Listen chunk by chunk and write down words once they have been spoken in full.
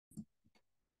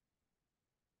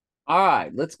All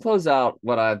right, let's close out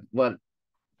what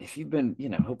if you've been,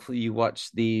 hopefully you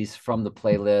watch these from the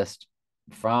playlist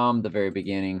from the very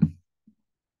beginning.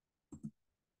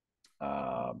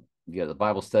 You go to the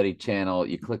Bible study channel,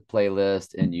 you click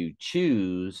playlist, and you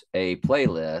choose a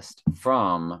playlist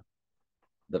from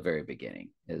the very beginning.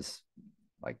 Is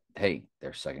like, hey,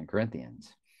 there's Second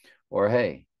Corinthians, or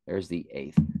hey, there's the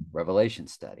eighth Revelation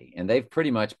study, and they've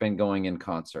pretty much been going in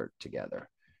concert together.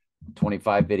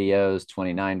 25 videos,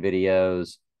 29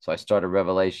 videos. So I started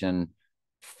Revelation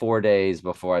 4 days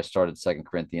before I started Second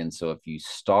Corinthians. So if you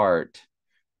start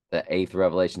the eighth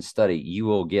Revelation study, you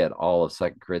will get all of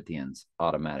Second Corinthians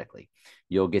automatically.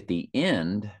 You'll get the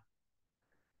end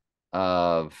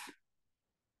of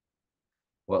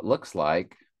what looks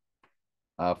like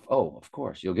of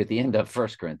course, you'll get the end of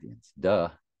First Corinthians. Duh.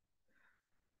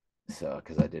 So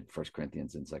because I did First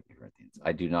Corinthians and Second Corinthians.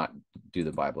 I do not do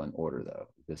the Bible in order, though.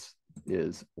 This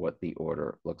is what the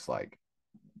order looks like.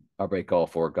 I break all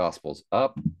four gospels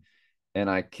up and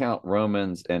I count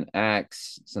Romans and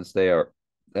Acts since they are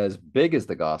as big as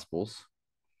the gospels.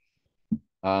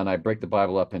 And I break the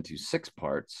Bible up into 6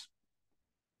 parts.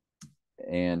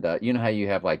 And you know how you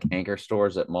have like anchor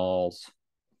stores at malls,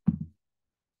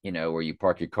 where you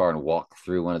park your car and walk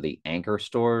through one of the anchor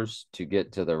stores to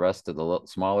get to the rest of the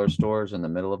smaller stores in the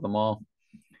middle of the mall?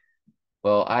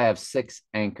 Well, I have 6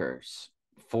 anchors,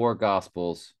 4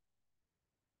 gospels,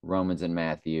 Romans and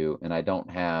Matthew, and I don't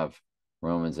have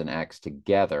Romans and Acts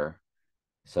together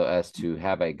so as to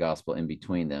have a gospel in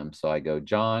between them. So I go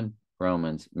John,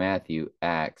 Romans, Matthew,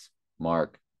 Acts,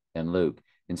 Mark, and Luke.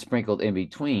 And sprinkled in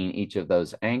between each of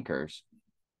those anchors,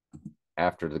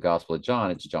 after the Gospel of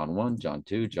John, it's John 1, John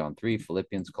 2, John 3,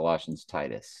 Philippians, Colossians,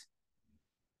 Titus.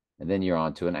 And then you're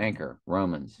on to an anchor,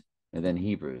 Romans, and then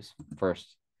Hebrews, 1st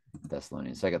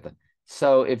Thessalonians, 2nd.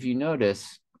 So if you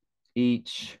notice,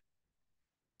 each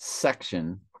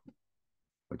section,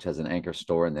 which has an anchor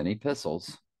store and then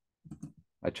epistles,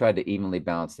 I tried to evenly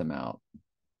balance them out.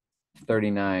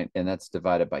 39, and that's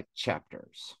divided by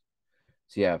chapters.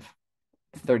 So you have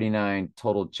 39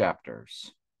 total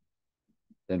chapters,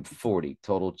 then 40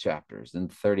 total chapters, then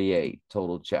 38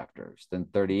 total chapters, then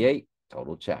 38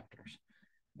 total chapters,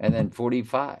 and then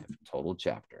 45 total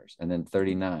chapters, and then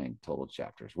 39 total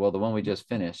chapters. Well, the one we just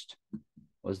finished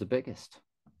was the biggest.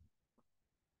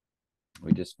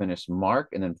 We just finished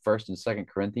Mark and then 1st and 2nd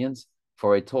Corinthians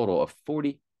for a total of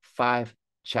 45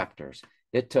 chapters.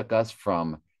 It took us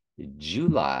from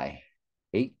July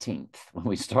 18th when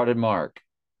we started Mark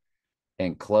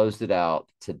and closed it out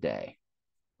today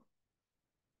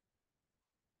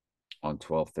on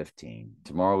 12/15.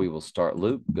 Tomorrow we will start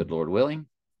Luke, good Lord willing,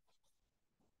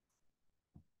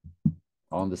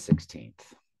 on the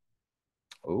 16th.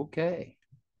 Okay,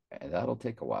 and that'll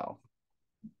take a while.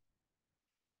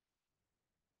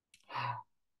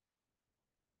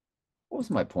 What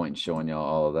was my point in showing y'all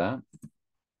all of that?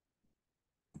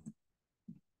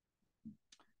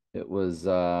 It was,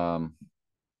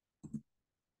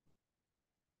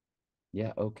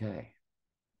 yeah, okay.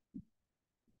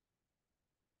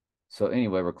 So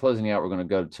anyway, we're closing out. We're going to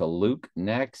go to Luke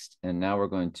next, and now we're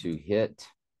going to hit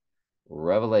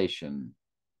Revelation.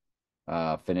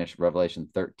 Finish Revelation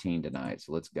 13 tonight.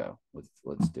 So let's go.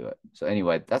 Let's do it. So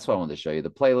anyway, that's what I wanted to show you, the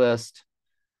playlist,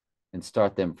 and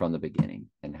start them from the beginning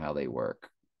and how they work.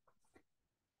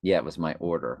 Yeah, it was my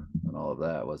order and all of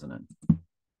that, wasn't it?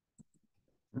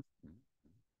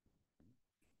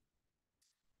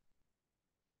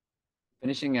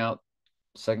 Finishing out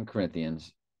Second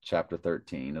Corinthians chapter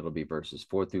 13. It'll be verses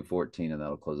 4 through 14, and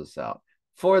that'll close us out.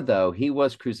 For though he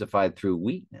was crucified through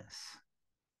weakness,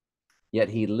 yet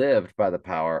he lived by the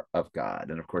power of God.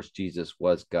 And of course, Jesus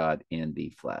was God in the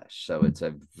flesh. So it's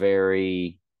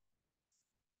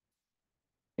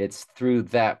through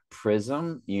that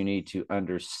prism you need to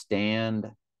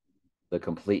understand the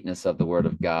completeness of the Word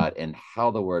of God and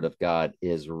how the Word of God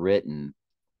is written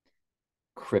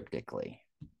cryptically.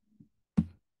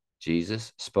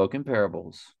 Jesus spoke in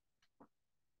parables.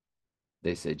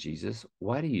 They said, Jesus,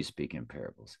 why do you speak in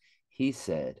parables? He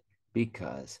said,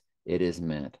 because it is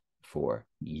meant for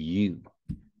you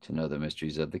to know the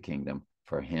mysteries of the kingdom.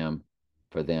 For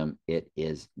them, it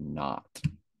is not.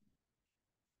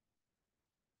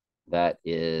 That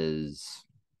is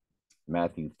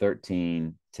Matthew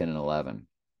 13, 10, and 11.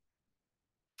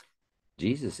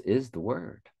 Jesus is the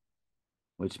Word,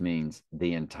 which means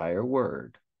the entire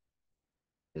Word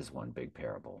is one big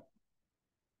parable.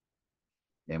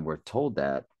 And we're told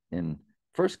that in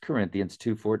 1 Corinthians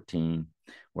 2:14,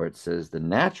 where it says, the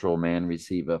natural man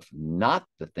receiveth not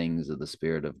the things of the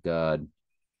Spirit of God,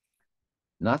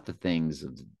 not the things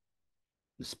of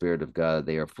the Spirit of God,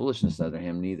 they are foolishness unto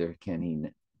him, neither can he.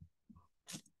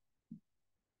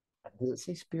 Does it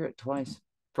say Spirit twice?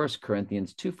 1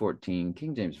 Corinthians 2:14,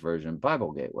 King James Version,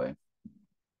 Bible Gateway.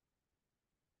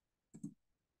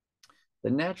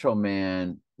 The natural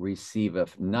man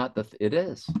receiveth not it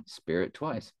is Spirit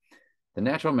twice. The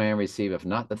natural man receiveth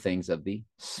not the things of the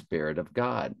Spirit of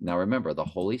God. Now remember, the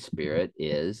Holy Spirit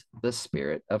is the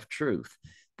Spirit of truth.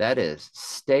 That is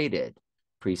stated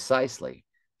precisely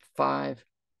 5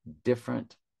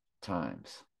 different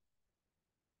times.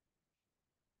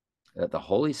 That the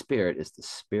Holy Spirit is the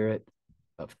Spirit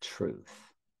of truth.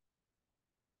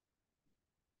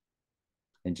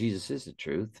 And Jesus is the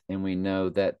truth. And we know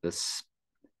that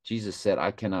Jesus said,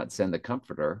 I cannot send the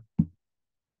Comforter,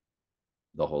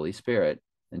 the Holy Spirit,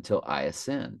 until I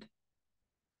ascend.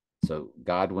 So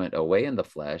God went away in the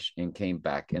flesh and came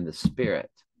back in the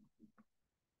Spirit.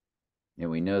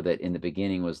 And we know that in the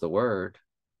beginning was the Word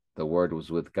was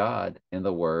with God, and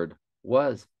the Word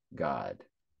was God.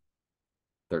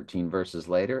 13 verses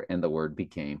later, and the Word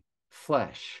became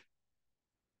flesh.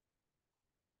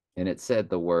 And it said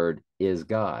the Word is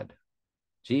God.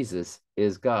 Jesus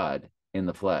is God in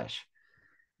the flesh.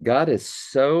 God is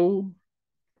so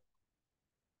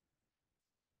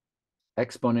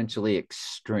exponentially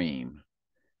extreme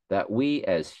that we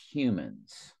as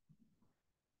humans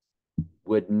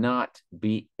would not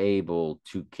be able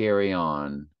to carry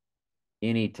on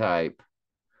any type,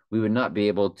 we would not be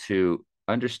able to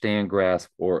understand, grasp,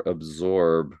 or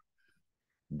absorb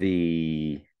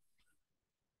the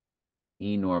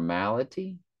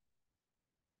enormality,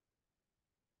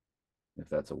 if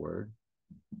that's a word,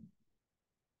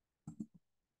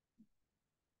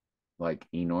 like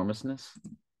enormousness,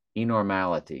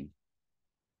 enormality.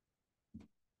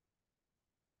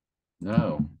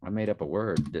 No, I made up a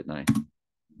word, didn't I?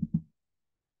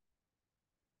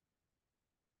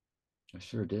 I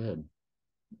sure did.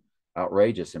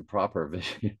 Outrageous, improper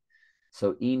vision.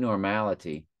 So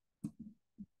enormality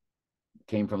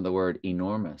came from the word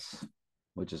enormous,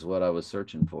 which is what I was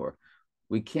searching for.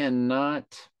 We cannot,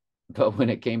 but when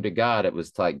it came to God, it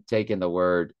was like taking the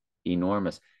word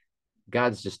enormous.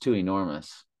 God's just too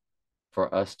enormous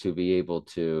for us to be able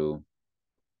to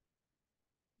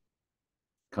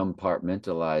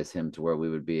compartmentalize him to where we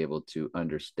would be able to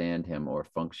understand him or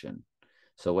function.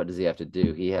 So what does he have to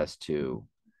do? He has to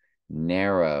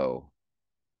narrow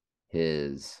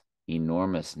his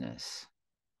enormousness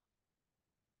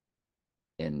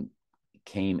and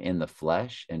came in the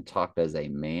flesh and talked as a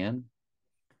man.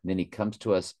 Then he comes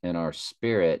to us in our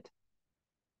spirit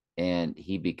and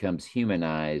he becomes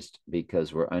humanized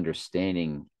because we're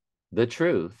understanding the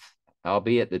truth,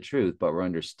 albeit the truth, but we're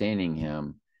understanding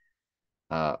him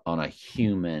on a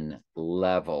human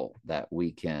level that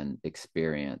we can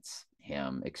experience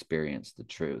him, experience the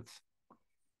truth.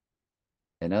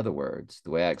 In other words,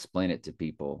 the way I explain it to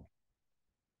people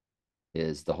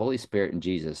is the Holy Spirit and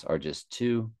Jesus are just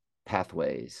 2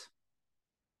 pathways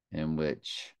in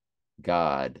which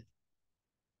God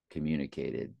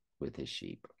communicated with his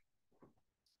sheep.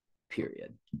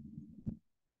 Period.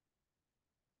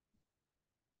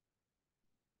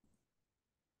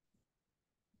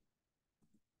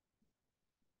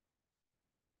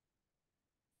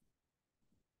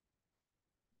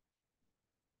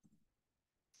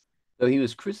 Though he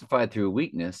was crucified through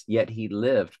weakness, yet he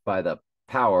lived by the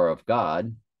power of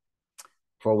God.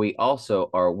 For we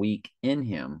also are weak in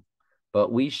him,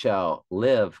 but we shall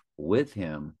live with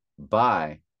him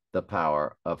by the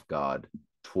power of God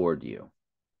toward you.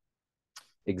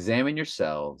 Examine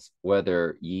yourselves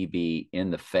whether ye be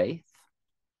in the faith,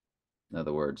 in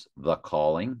other words, the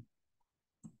calling,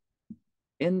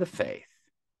 in the faith.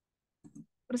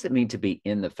 What does it mean to be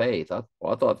in the faith? I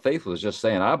thought faith was just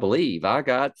saying, I believe, I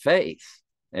got faith.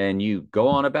 And you go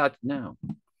on about, no.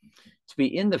 To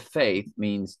be in the faith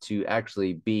means to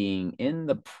actually being in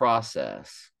the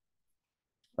process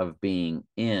of being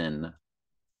in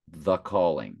the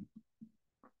calling.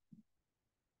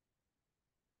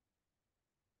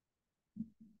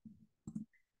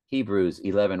 Hebrews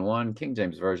 11:1, King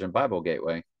James Version, Bible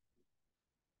Gateway.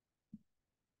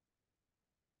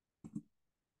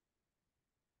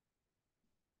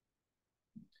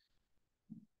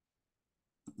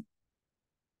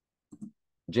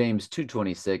 James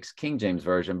 2:26, King James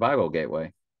Version, Bible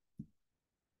Gateway.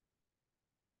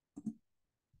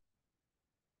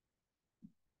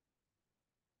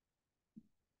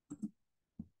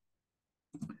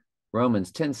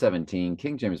 Romans 10:17,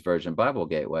 King James Version, Bible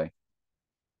Gateway.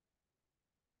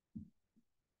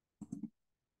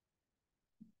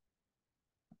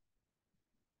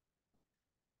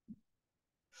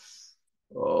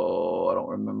 Oh, I don't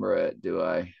remember it, do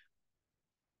I?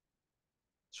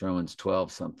 It's Romans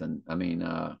 12 something. I mean,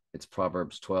 it's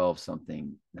Proverbs 12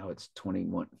 something. No, it's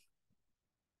 21.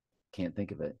 Can't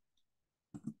think of it.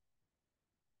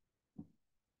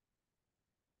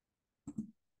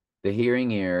 The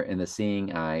hearing ear and the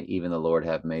seeing eye, even the Lord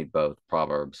have made both.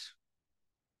 Proverbs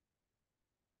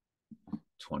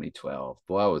 2012.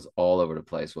 Boy, I was all over the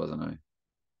place, wasn't I?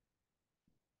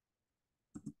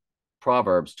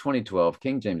 Proverbs 2012,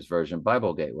 King James Version,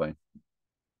 Bible Gateway.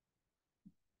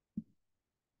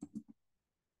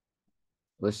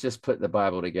 Let's just put the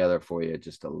Bible together for you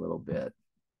just a little bit.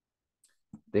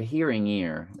 The hearing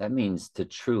ear, that means to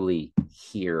truly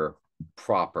hear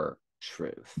proper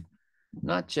truth,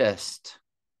 not just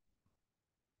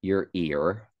your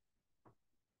ear.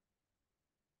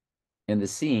 And the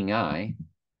seeing eye,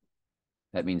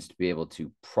 that means to be able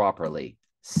to properly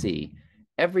see.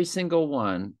 Every single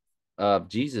one of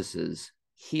Jesus's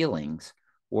healings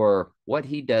were what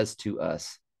he does to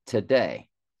us today.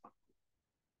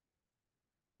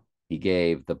 He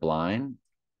gave the blind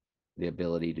the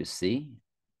ability to see,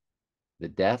 the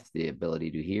deaf the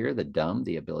ability to hear, the dumb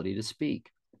the ability to speak.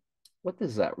 What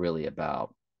is that really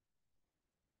about?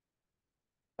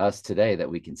 Us today,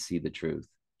 that we can see the truth,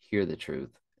 hear the truth,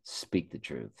 speak the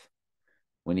truth.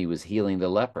 When he was healing the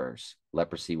lepers,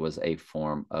 leprosy was a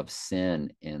form of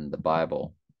sin in the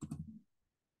Bible.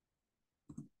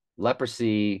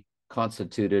 Leprosy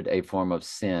constituted a form of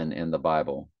sin in the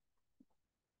Bible.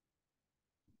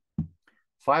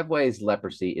 5 ways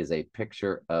leprosy is a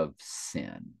picture of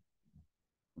sin.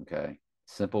 Okay,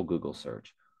 simple Google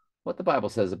search. What the Bible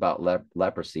says about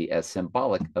leprosy as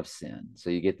symbolic of sin.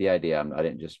 So you get the idea. I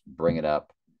didn't just bring it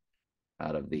up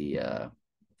out of the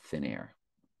thin air.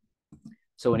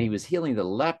 So when he was healing the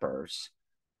lepers,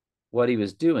 what he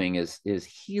was doing is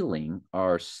healing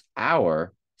our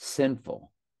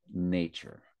sinful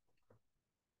nature.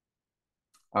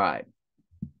 All right.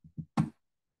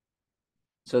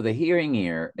 So the hearing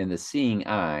ear and the seeing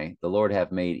eye, the Lord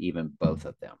have made even both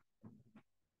of them.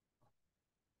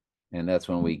 And that's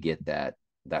when we get that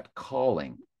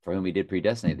calling. For whom he did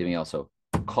predestinate, then he also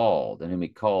called. And whom he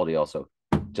called, he also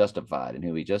justified. And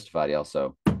whom he justified, he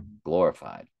also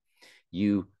glorified.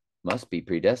 You must be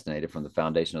predestinated from the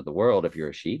foundation of the world if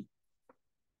you're a sheep.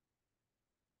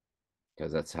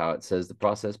 Because that's how it says the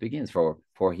process begins.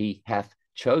 For he hath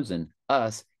chosen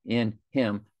us in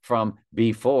him from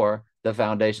before the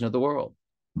foundation of the world,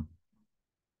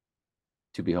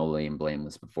 to be holy and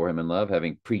blameless before him in love,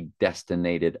 having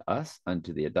predestinated us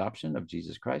unto the adoption of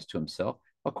Jesus Christ to himself,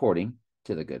 according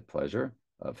to the good pleasure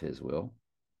of his will.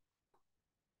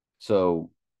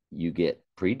 So you get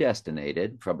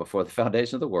predestinated from before the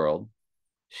foundation of the world.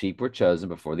 Sheep were chosen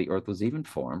before the earth was even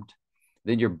formed.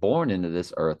 Then you're born into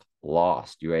this earth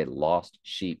lost. You're a lost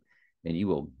sheep, and you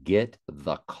will get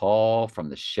the call from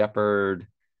the shepherd.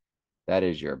 That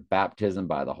is your baptism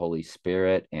by the Holy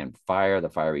Spirit and fire. The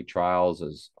fiery trials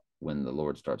is when the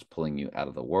Lord starts pulling you out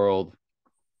of the world.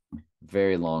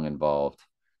 Very long involved.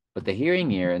 But the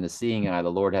hearing ear and the seeing eye,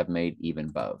 the Lord have made even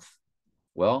both.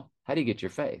 Well, how do you get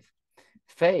your faith?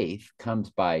 Faith comes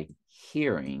by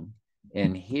hearing,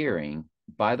 and hearing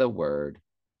by the word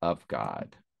of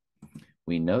God.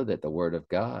 We know that the word of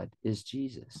God is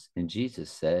Jesus. And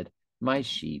Jesus said, my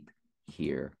sheep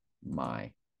hear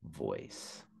my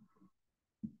voice.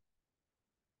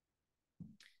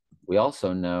 We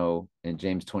also know in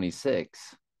James 26,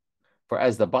 for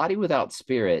as the body without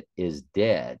spirit is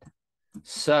dead,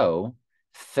 so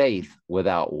faith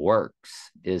without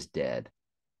works is dead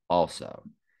also.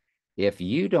 If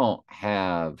you don't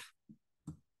have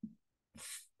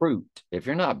fruit, if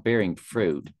you're not bearing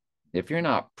fruit, if you're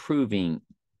not proving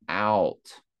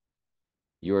out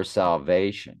your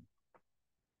salvation,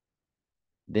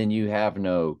 then you have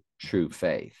no true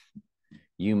faith.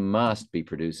 You must be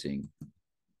producing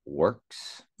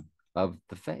works of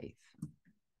the faith,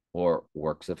 or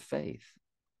works of faith,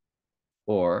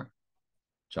 or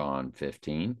John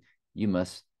 15, you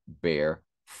must bear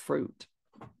fruit.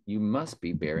 You must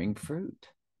be bearing fruit,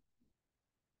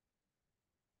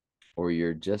 or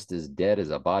you're just as dead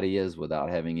as a body is without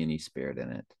having any spirit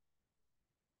in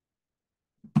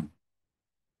it.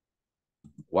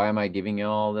 Why am I giving you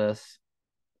all this?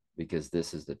 Because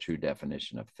this is the true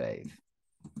definition of faith.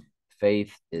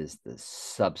 Faith is the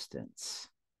substance.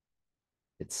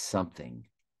 It's something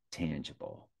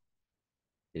tangible.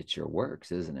 It's your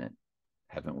works, isn't it?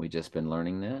 Haven't we just been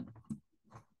learning that?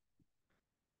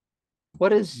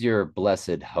 What is your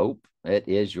blessed hope? It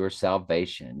is your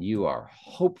salvation. You are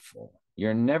hopeful.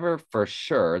 You're never for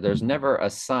sure. There's never a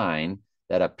sign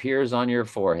that appears on your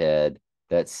forehead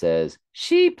that says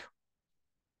sheep,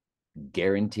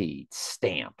 guaranteed,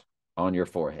 stamped on your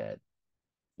forehead.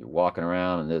 You're walking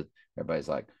around and everybody's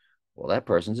like, well, that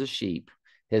person's a sheep.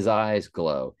 His eyes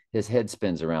glow. His head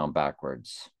spins around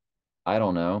backwards. I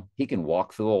don't know. He can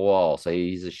walk through a wall, say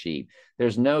he's a sheep.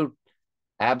 There's no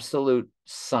absolute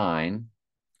sign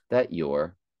that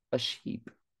you're a sheep,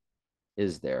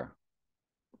 is there?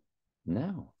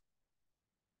 No.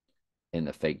 In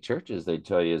the fake churches, they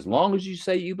tell you as long as you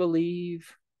say you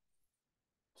believe,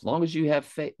 as long as you have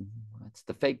faith, that's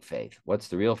the fake faith. What's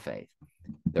the real faith?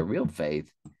 The real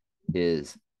faith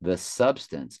is the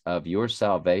substance of your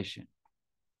salvation,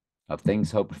 of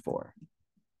things hoped for.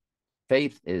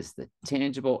 Faith is the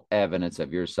tangible evidence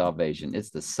of your salvation.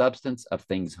 It's the substance of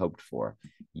things hoped for.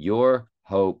 Your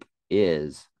hope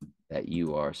is that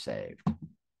you are saved.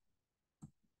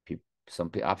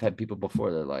 I've had people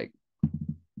before, they're like,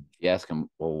 you ask them,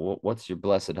 well, what's your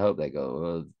blessed hope? They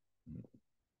go,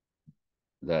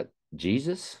 that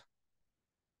Jesus?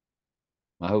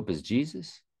 My hope is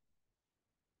Jesus?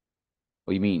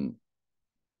 Well, you mean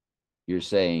you're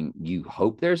saying you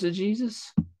hope there's a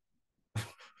Jesus?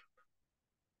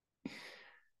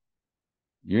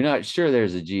 You're not sure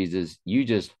there's a Jesus. You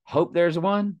just hope there's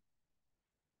one?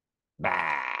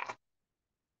 Bah.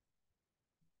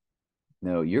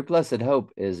 No, your blessed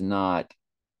hope is not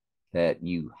that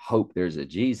you hope there's a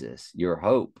Jesus. Your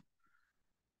hope,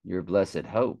 your blessed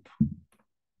hope.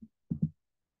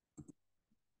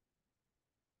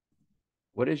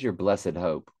 What is your blessed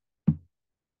hope?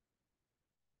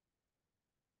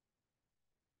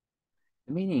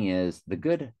 The meaning is the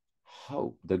good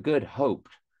hope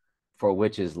for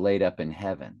which is laid up in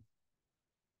heaven.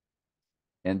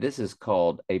 And this is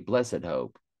called a blessed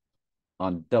hope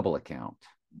on double account.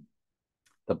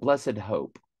 The blessed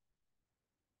hope.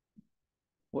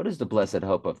 What is the blessed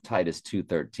hope of Titus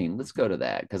 2:13? Let's go to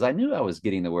that, because I knew I was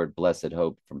getting the word blessed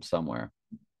hope from somewhere.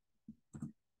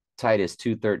 Titus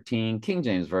 2:13, King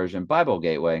James Version, Bible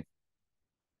Gateway.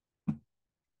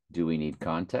 Do we need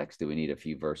context? Do we need a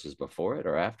few verses before it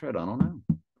or after it? I don't know.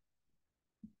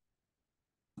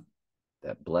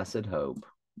 That blessed hope.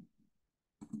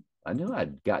 I knew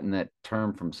I'd gotten that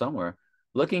term from somewhere.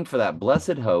 Looking for that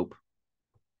blessed hope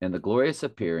and the glorious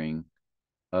appearing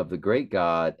of the great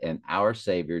God and our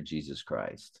Savior, Jesus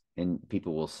Christ. And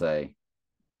people will say,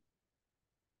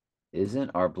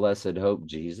 isn't our blessed hope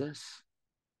Jesus?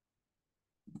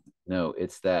 No,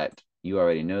 it's that you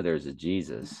already know there's a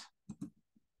Jesus.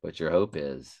 What your hope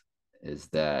is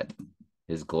that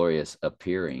his glorious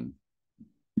appearing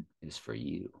is for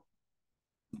you.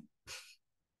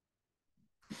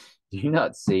 Do you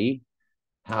not see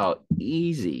how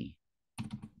easy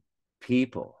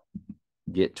people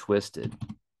get twisted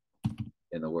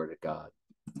in the Word of God?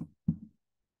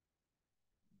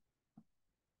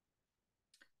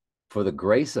 For the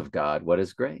grace of God, what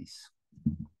is grace?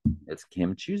 It's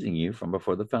him choosing you from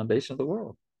before the foundation of the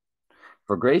world.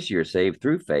 For grace you are saved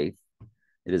through faith.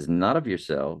 It is not of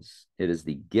yourselves. It is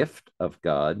the gift of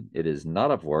God. It is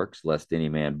not of works, lest any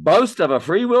man boast of a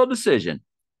free will decision.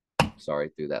 Sorry,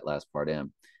 threw that last part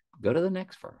in. Go to the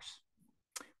next verse.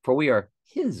 For we are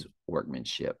his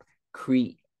workmanship,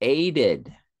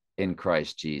 created in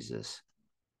Christ Jesus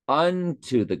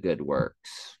unto the good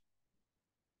works.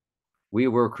 We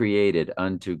were created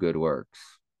unto good works,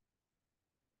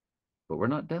 but we're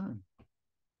not done,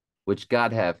 which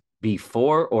God have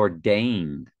before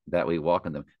ordained that we walk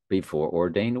in them. Before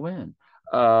ordained when?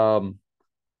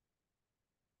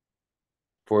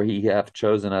 For he hath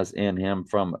chosen us in him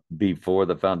from before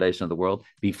the foundation of the world.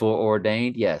 Before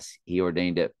ordained, yes, he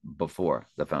ordained it before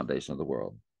the foundation of the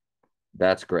world.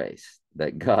 That's grace,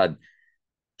 that God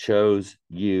chose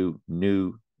you,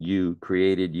 knew you,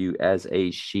 created you as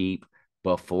a sheep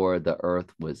before the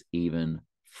earth was even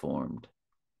formed.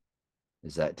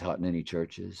 Is that taught in any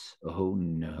churches? Oh,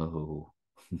 no.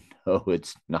 No,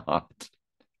 it's not.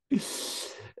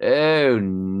 Oh,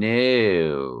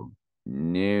 no.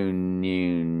 No, no,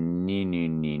 no, no,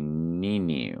 no, no,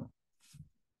 no.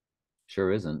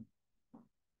 Sure isn't.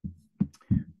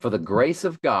 For the grace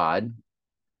of God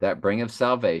that bringeth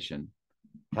salvation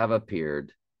have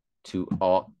appeared to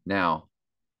all. Now,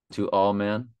 to all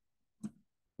men.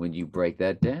 When you break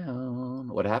that down,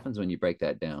 what happens when you break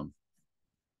that down?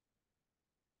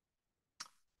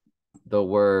 The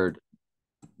word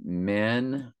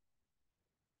men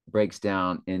breaks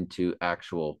down into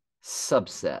actual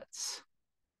subsets.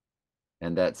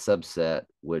 And that subset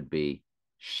would be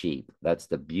sheep. That's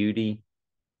the beauty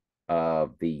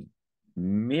of the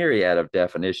myriad of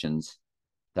definitions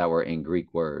that were in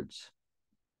Greek words.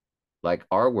 Like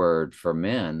our word for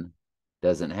men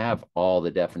doesn't have all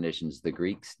the definitions the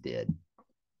Greeks did.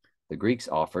 The Greeks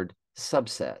offered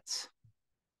subsets.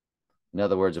 In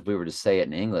other words, if we were to say it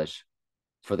in English,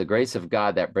 For the grace of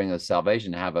God that bringeth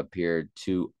salvation have appeared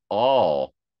to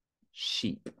all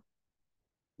sheep,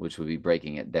 which would be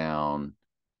breaking it down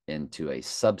into a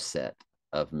subset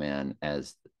of men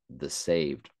as the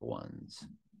saved ones.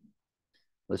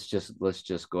 Let's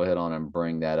just go ahead on and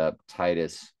bring that up.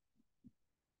 Titus.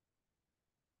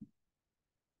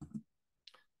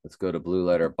 Let's go to Blue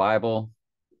Letter Bible.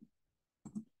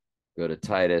 Go to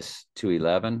Titus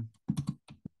 2:11.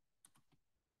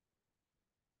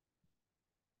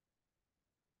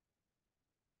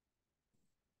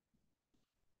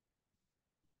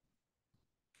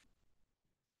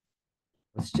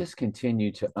 Let's just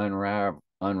continue to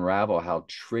unravel how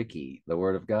tricky the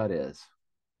Word of God is.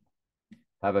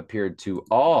 Have appeared to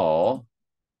all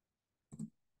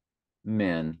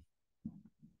men.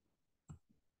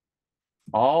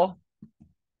 All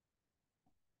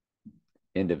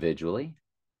individually,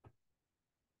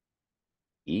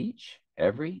 each,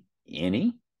 every,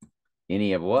 any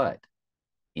of what?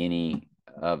 Any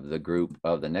of the group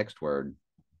of the next word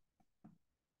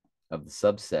of the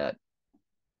subset.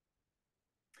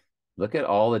 Look at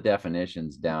all the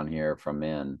definitions down here from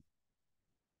men.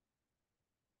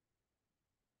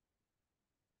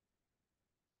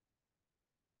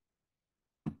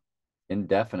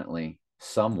 Indefinitely,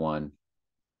 someone,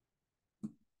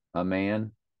 a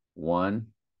man, one.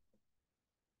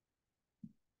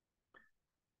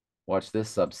 Watch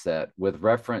this subset. With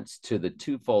reference to the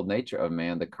twofold nature of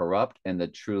man, the corrupt and the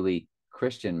truly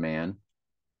Christian man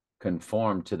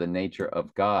conform to the nature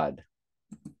of God.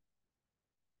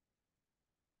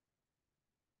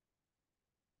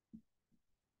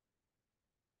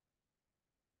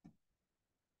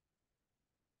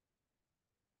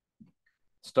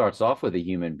 Starts off with a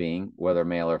human being, whether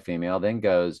male or female, then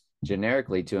goes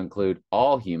generically to include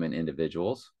all human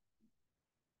individuals.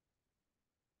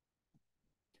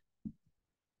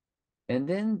 And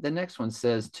then the next one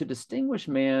says to distinguish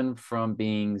man from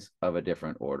beings of a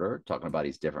different order, talking about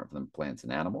he's different from plants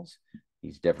and animals.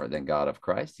 He's different than God of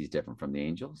Christ. He's different from the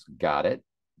angels. Got it.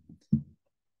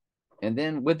 And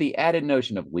then with the added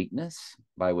notion of weakness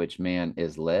by which man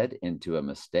is led into a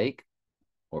mistake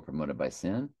or promoted by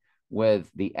sin,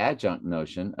 with the adjunct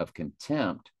notion of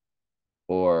contempt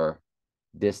or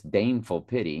disdainful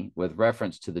pity with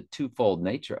reference to the twofold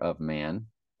nature of man,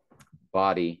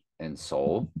 body and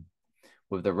soul,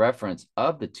 with the reference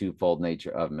of the twofold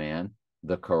nature of man,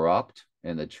 the corrupt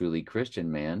and the truly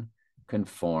Christian man,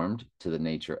 conformed to the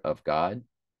nature of God.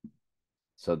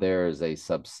 So there is a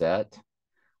subset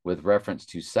with reference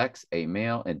to sex, a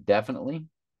male indefinitely,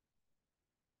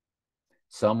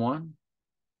 someone,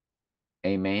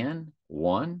 a man,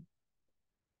 one,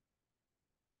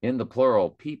 in the plural,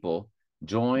 people,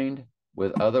 joined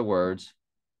with other words,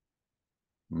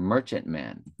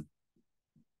 merchantmen.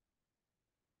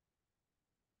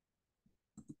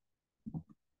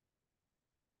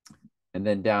 And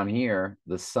then down here,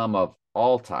 the sum of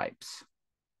all types,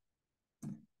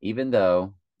 even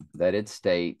though that it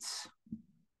states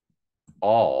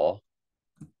all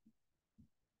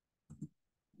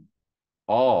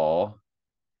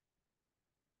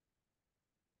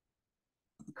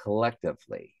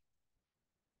collectively,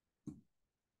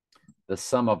 the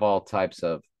sum of all types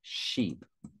of sheep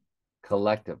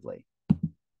collectively.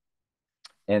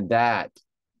 And that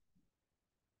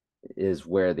is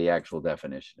where the actual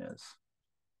definition is.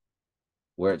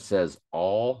 Where it says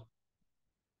all,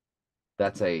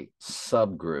 that's a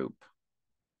subgroup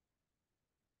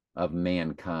of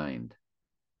mankind.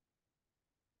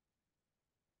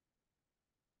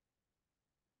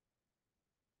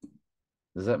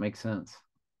 Does that make sense?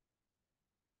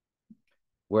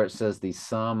 Where it says the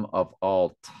sum of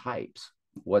all types.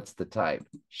 What's the type?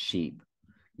 Sheep.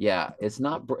 Yeah, it's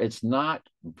not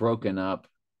broken up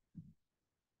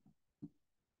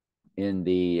in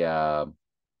the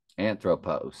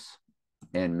anthropos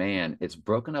and man. It's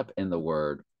broken up in the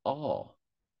word all.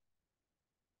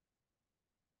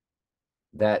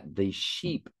 That the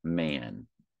sheep man.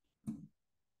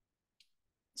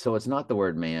 So it's not the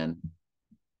word man.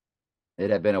 It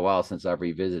had been a while since I've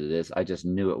revisited this. I just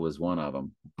knew it was one of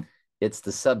them. It's the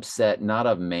subset, not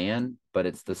of man, but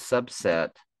it's the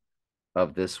subset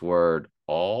of this word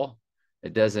all.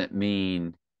 It doesn't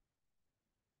mean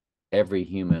every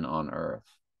human on earth.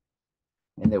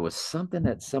 And there was something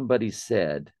that somebody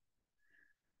said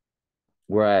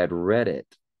where I had read it,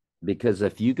 because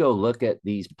if you go look at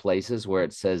these places where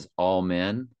it says all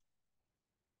men,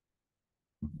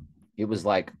 it was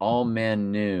like all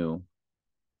men knew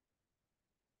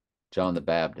John the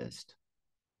Baptist.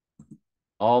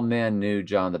 All men knew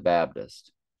John the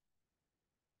Baptist.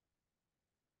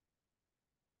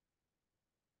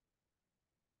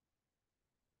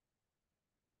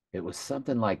 It was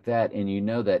something like that. And you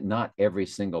know that not every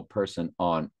single person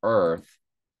on earth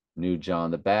knew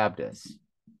John the Baptist.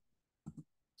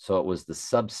 So it was the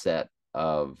subset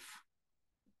of,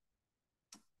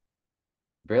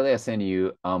 verily I say to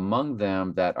you, among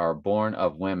them that are born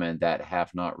of women that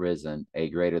have not risen a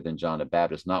greater than John the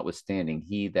Baptist, notwithstanding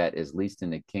he that is least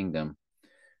in the kingdom.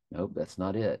 Nope, that's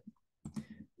not it.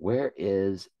 Where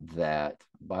is that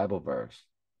Bible verse?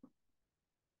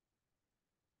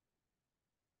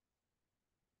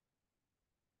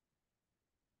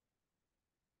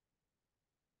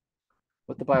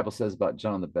 What the Bible says about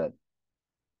John the Baptist?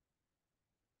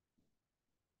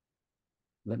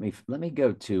 Let me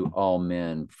go to all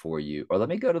men for you, or let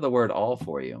me go to the word all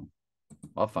for you.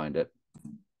 I'll find it.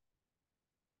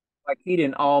 Like he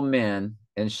did all men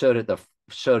and showed it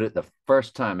the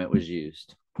first time it was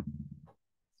used.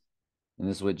 And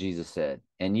this is what Jesus said.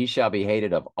 And ye shall be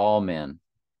hated of all men.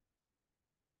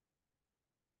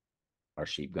 Are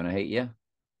sheep going to hate you?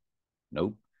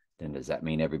 Nope. Then does that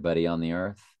mean everybody on the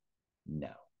earth?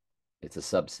 No. It's a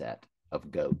subset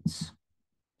of goats.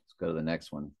 Let's go to the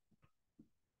next one.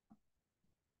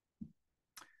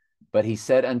 But he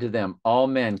said unto them, all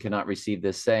men cannot receive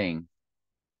this saying,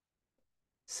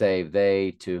 save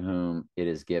they to whom it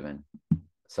is given.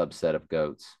 Subset of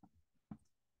goats.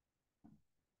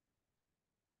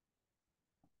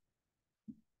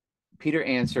 Peter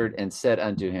answered and said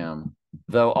unto him,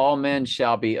 though all men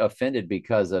shall be offended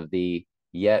because of thee,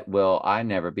 yet will I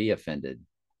never be offended.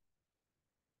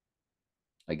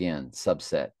 Again,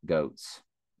 subset, goats.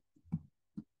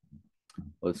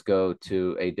 Let's go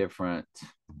to a different,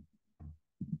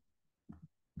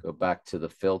 go back to the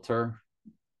filter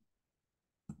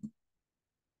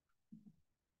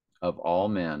of all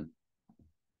men.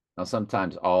 Now,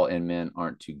 sometimes all in men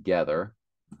aren't together.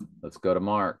 Let's go to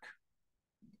Mark.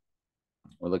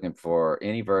 We're looking for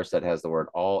any verse that has the word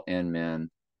all in men.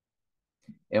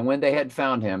 And when they had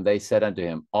found him, they said unto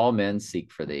him, all men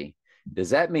seek for thee.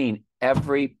 Does that mean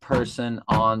every person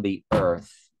on the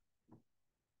earth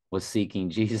was seeking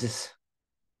Jesus?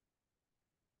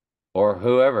 Or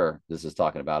whoever this is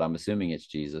talking about? I'm assuming it's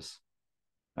Jesus.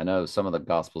 I know some of the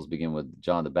Gospels begin with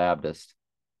John the Baptist.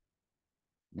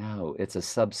 No, it's a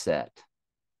subset.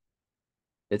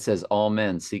 It says all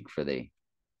men seek for thee.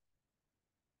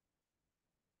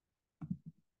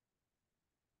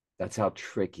 That's how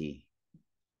tricky.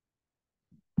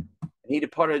 He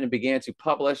departed and began to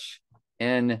publish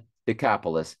in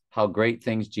Decapolis how great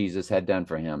things Jesus had done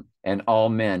for him, and all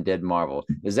men did marvel.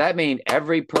 Does that mean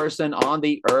every person on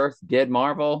the earth did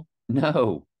marvel?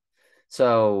 No.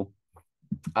 So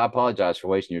I apologize for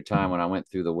wasting your time when I went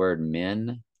through the word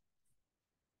men.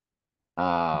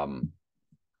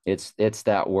 It's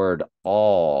that word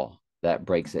all that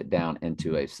breaks it down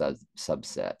into a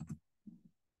subset.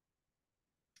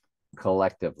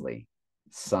 Collectively,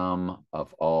 some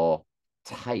of all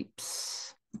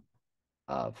types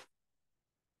of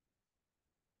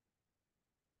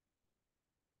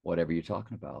whatever you're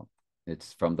talking about.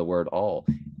 It's from the word all.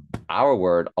 Our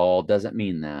word all doesn't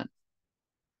mean that.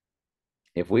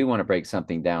 If we want to break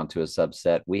something down to a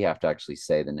subset, we have to actually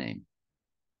say the name.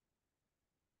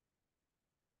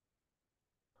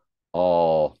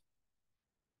 All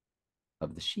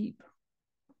of the sheep.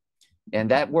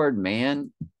 And that word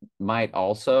man might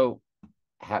also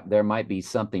have, there might be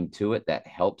something to it that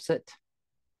helps it.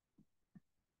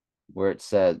 Where it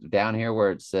says, down here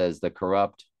where it says the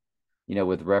corrupt,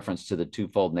 with reference to the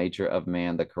twofold nature of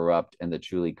man, the corrupt and the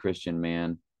truly Christian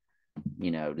man,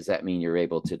 does that mean you're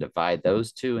able to divide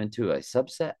those two into a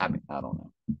subset? I mean, I don't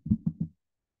know.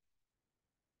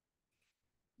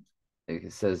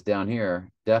 It says down here,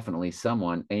 definitely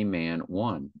someone, a man,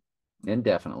 one.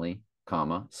 Indefinitely,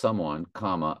 comma, someone,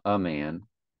 comma, a man,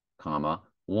 comma,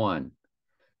 one.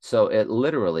 So it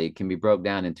literally can be broke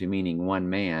down into meaning one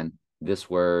man, this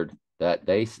word that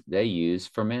they use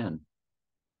for men.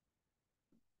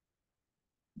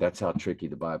 That's how tricky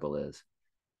the Bible is.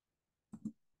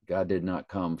 God did not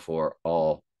come for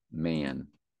all man.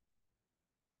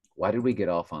 Why did we get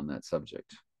off on that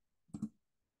subject?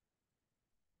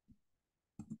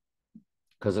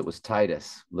 Because it was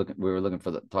Titus. We were looking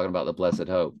for talking about the blessed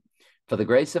hope. For the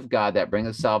grace of God that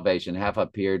bringeth salvation hath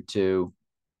appeared to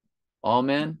all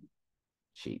men,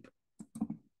 sheep.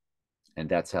 And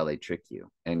that's how they trick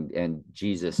you. And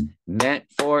Jesus meant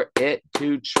for it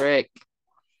to trick.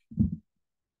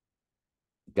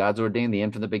 God's ordained the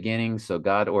end from the beginning. So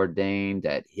God ordained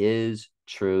that his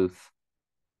truth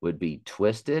would be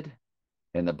twisted.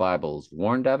 And the Bible's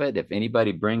warned of it. If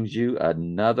anybody brings you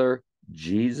another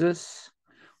Jesus,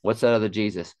 what's that other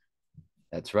Jesus?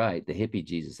 That's right, the hippie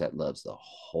Jesus that loves the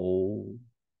whole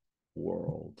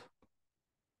world.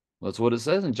 That's what it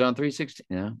says in John 3:16.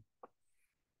 Yeah.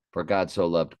 For God so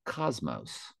loved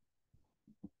cosmos.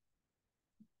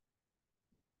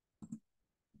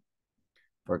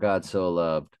 For God so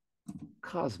loved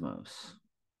cosmos.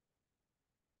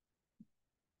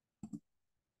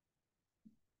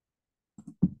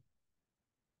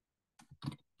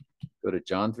 Go to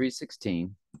John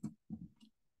 3:16.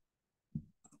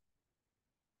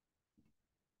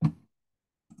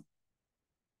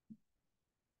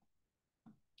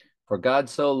 For God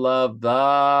so loved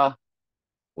the,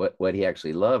 what he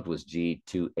actually loved was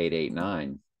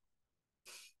G2889,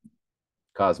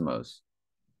 cosmos,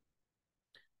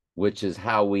 which is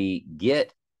how we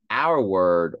get our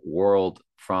word world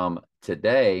from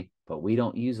today, but we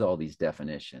don't use all these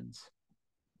definitions.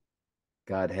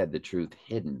 God had the truth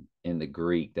hidden in the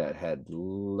Greek that had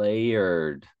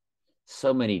layered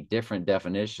so many different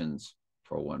definitions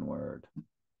for one word.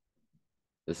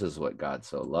 This is what God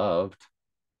so loved.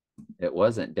 It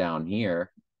wasn't down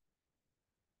here,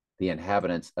 the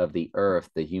inhabitants of the earth,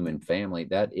 the human family.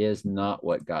 That is not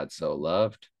what God so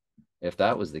loved. If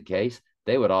that was the case,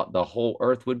 they would all, the whole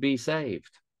earth would be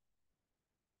saved.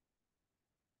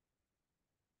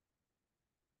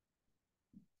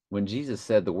 When Jesus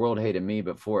said the world hated me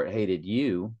before it hated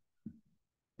you,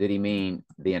 did he mean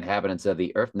the inhabitants of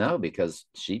the earth? No, because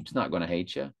sheep's not going to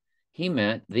hate you. He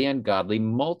meant the ungodly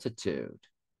multitude,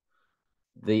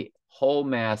 the whole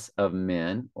mass of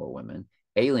men or women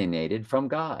alienated from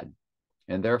God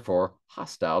and therefore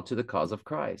hostile to the cause of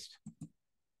Christ.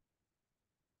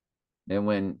 And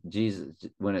when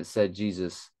it said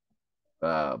Jesus,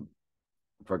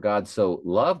 for God so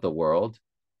loved the world,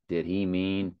 did he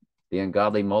mean the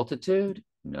ungodly multitude?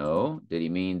 No. Did he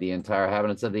mean the entire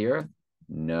inhabitants of the earth?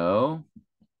 No.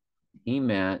 He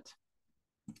meant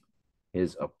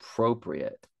his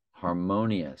appropriate,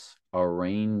 harmonious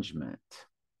arrangement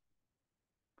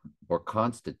or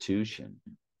constitution,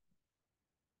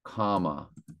 comma,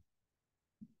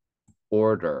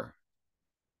 order.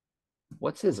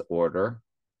 What's his order?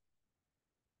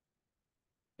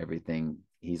 Everything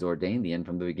he's ordained the end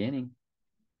from the beginning.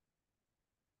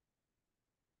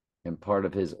 And part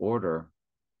of his order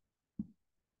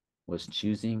was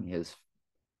choosing his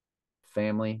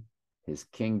family, his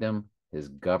kingdom, his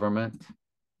government,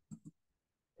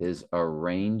 his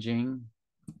arranging.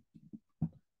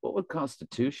 What would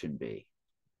constitution be?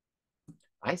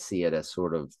 I see it as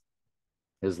sort of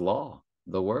his law,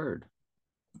 the word.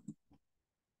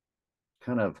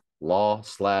 Kind of law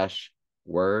 /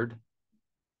 word.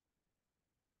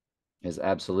 His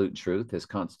absolute truth, his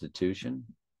constitution.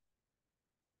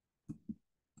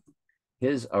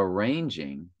 His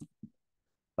arranging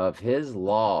of his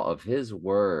law, of his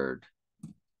word,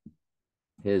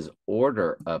 his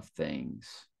order of things,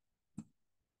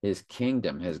 his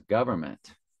kingdom, his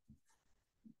government,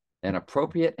 an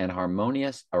appropriate and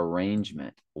harmonious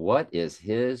arrangement. What is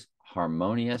his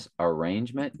harmonious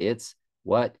arrangement? It's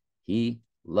what he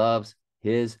loves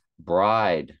his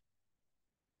bride,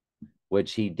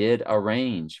 which he did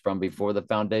arrange from before the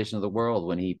foundation of the world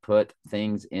when he put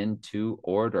things into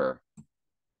order.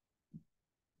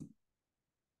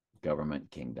 Government,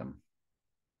 kingdom.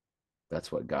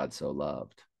 That's what God so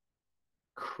loved.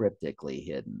 Cryptically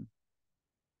hidden.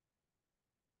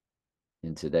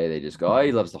 And today they just go, oh,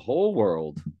 he loves the whole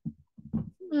world.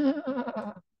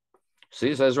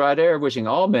 See, it says right there, wishing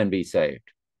all men be saved.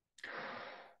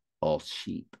 All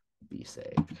sheep be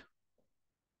saved.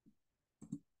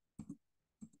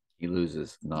 He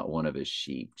loses not one of his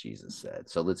sheep, Jesus said.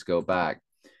 So let's go back.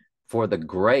 For the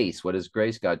grace, what is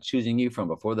grace? God choosing you from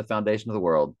before the foundation of the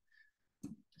world.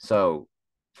 So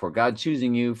for God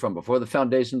choosing you from before the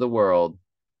foundation of the world,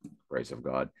 grace of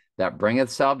God, that bringeth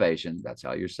salvation, that's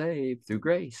how you're saved, through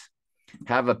grace,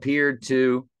 have appeared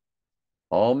to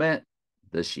all men,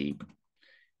 the sheep,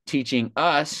 teaching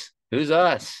us, who's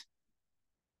us?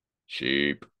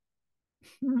 Sheep.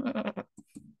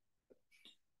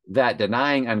 That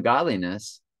denying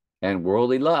ungodliness and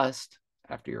worldly lust,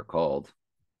 after you're called,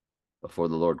 before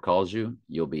the Lord calls you,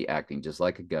 you'll be acting just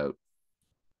like a goat.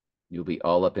 You'll be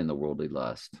all up in the worldly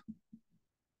lust.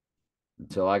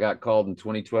 Until I got called in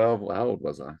 2012. Well, how old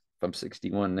was I? If I'm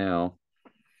 61 now,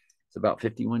 it's about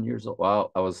 51 years old.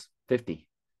 Well, I was 50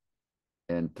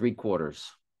 and 3/4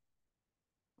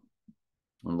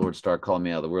 when the Lord started calling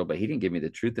me out of the world. But he didn't give me the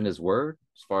truth in his word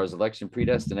as far as election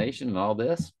predestination and all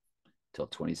this until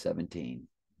 2017.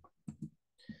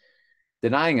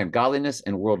 Denying ungodliness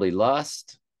and worldly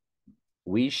lust,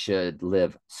 we should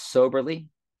live soberly,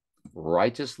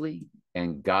 righteously,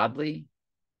 and godly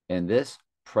in this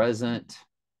present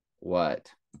what?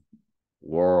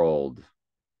 World.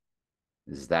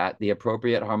 Is that the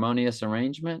appropriate harmonious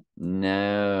arrangement?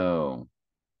 No.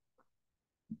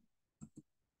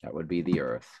 That would be the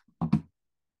earth.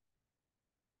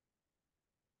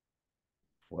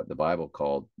 What the Bible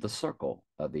called the circle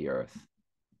of the earth.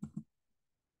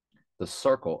 The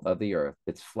circle of the earth.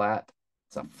 It's flat.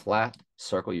 It's a flat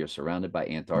circle. You're surrounded by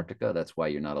Antarctica. That's why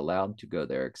you're not allowed to go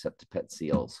there except to pet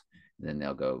seals. And then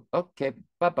they'll go, okay,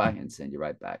 bye-bye, and send you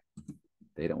right back.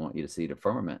 They don't want you to see the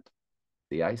firmament,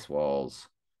 the ice walls,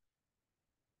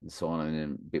 and so on.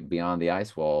 And then beyond the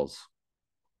ice walls,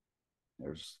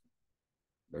 there's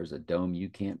a dome you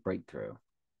can't break through.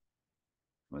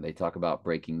 When they talk about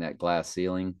breaking that glass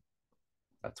ceiling,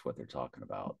 that's what they're talking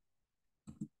about.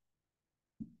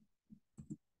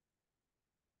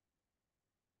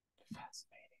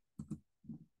 Fascinating.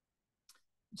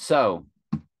 So,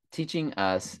 teaching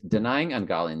us, denying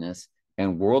ungodliness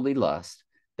and worldly lust,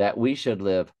 that we should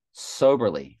live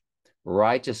soberly,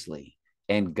 righteously,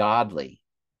 and godly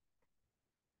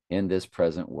in this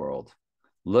present world,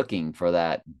 looking for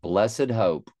that blessed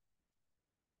hope.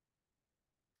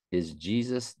 Is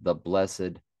Jesus the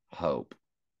blessed hope?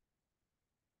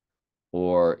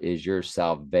 Or is your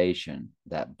salvation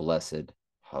that blessed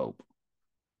hope?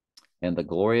 And the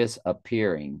glorious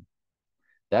appearing,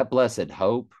 that blessed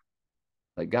hope,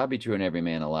 let God be true and every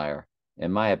man a liar.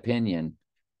 In my opinion,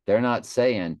 they're not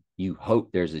saying you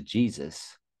hope there's a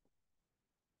Jesus.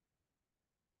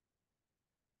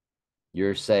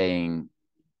 You're saying,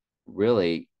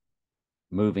 really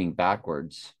moving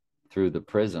backwards through the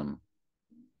prism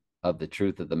of the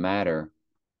truth of the matter,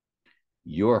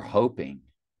 you're hoping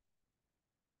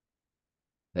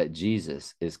that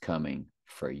Jesus is coming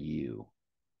for you.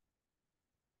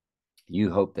 You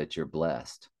hope that you're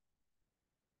blessed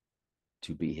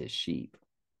to be his sheep,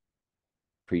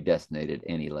 predestinated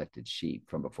and elected sheep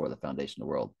from before the foundation of the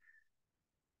world.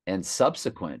 And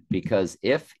subsequent, because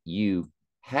if you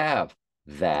have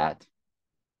that,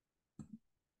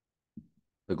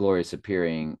 the glorious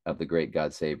appearing of the great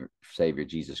God Savior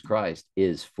Jesus Christ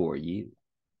is for you,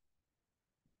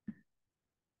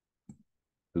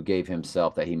 who gave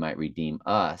himself that he might redeem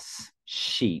us,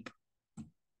 sheep,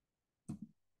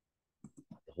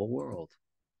 the whole world,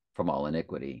 from all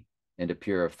iniquity, and to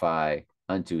purify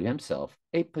unto himself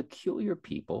a peculiar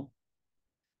people,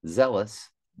 zealous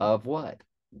of what?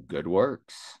 Good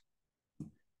works.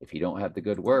 If you don't have the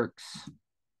good works,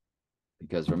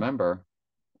 because remember,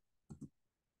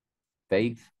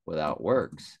 faith without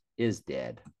works is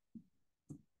dead.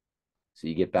 So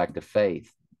you get back to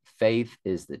faith. Faith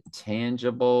is the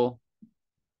tangible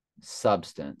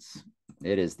substance.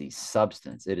 It is the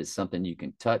substance. It is something you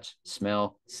can touch,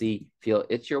 smell, see, feel.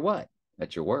 It's your what?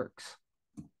 That's your works.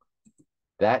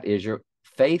 That is your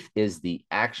faith, is the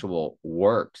actual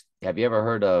works. Have you ever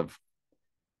heard of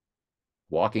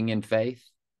walking in faith?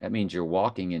 That means you're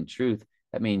walking in truth.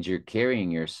 That means you're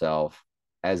carrying yourself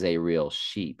as a real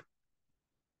sheep.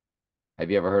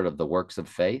 Have you ever heard of the works of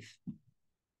faith?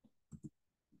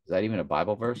 Is that even a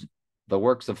Bible verse? The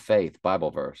works of faith,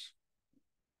 Bible verse.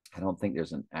 I don't think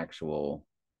there's an actual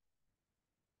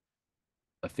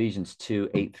Ephesians 2,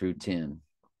 8 through 10.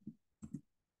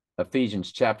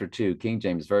 Ephesians chapter 2, King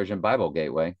James Version, Bible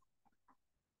Gateway.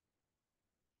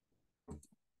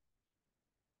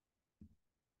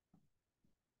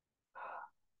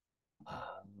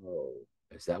 Oh,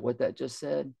 is that what that just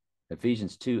said?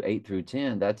 Ephesians 2, 8 through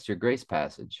 10. That's your grace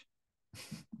passage.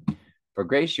 For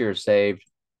grace you're saved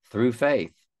through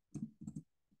faith.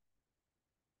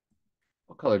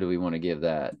 What color do we want to give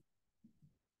that?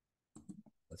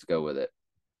 Let's go with it.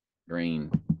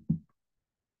 Green.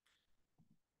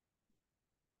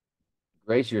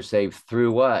 Grace you're saved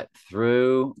through what?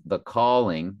 Through the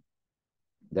calling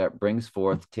that brings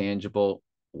forth tangible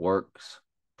works,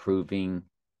 proving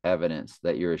evidence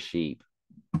that you're a sheep.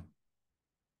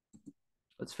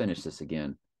 Let's finish this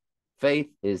again. Faith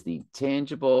is the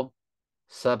tangible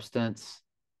substance,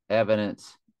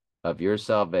 evidence of your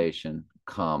salvation,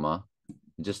 comma,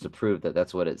 just to prove that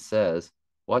that's what it says.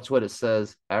 Watch what it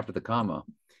says after the comma.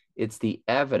 It's the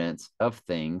evidence of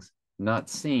things not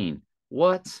seen.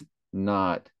 What's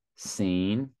not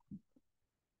seen?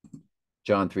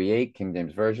 John 3:8, King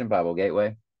James Version, Bible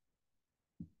Gateway.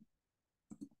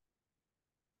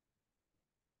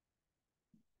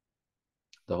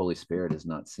 The Holy Spirit is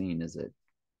not seen, is it?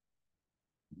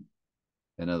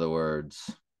 In other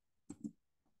words,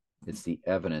 it's the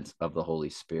evidence of the Holy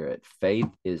Spirit. Faith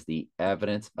is the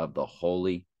evidence of the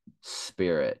Holy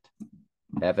Spirit.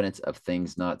 Evidence of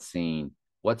things not seen.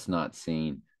 What's not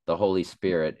seen? The Holy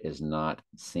Spirit is not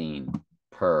seen,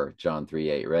 per John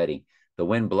 3:8. Ready? The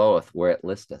wind bloweth where it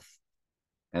listeth,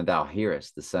 and thou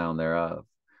hearest the sound thereof,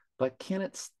 but can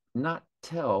it not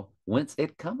tell whence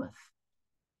it cometh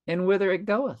and whither it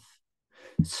goeth?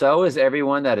 So is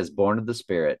everyone that is born of the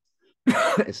Spirit.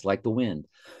 It's like the wind.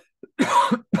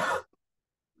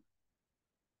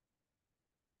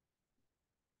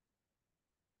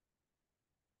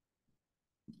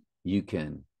 You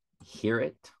can hear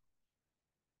it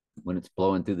when it's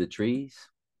blowing through the trees,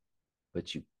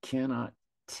 but you cannot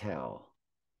tell.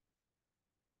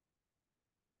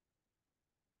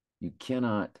 You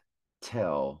cannot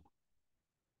tell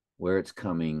where it's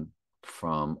coming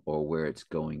from or where it's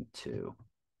going to.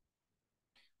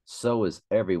 So is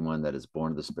everyone that is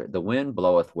born of the Spirit. The wind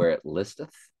bloweth where it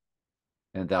listeth,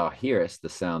 and thou hearest the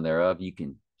sound thereof. You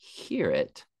can hear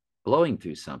it blowing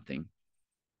through something,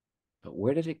 but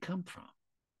where did it come from?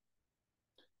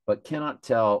 But cannot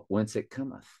tell whence it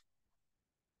cometh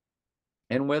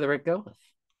and whither it goeth.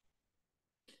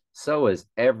 So is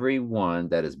every one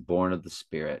that is born of the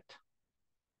Spirit.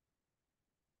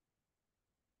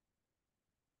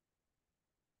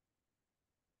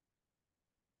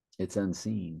 It's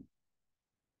unseen.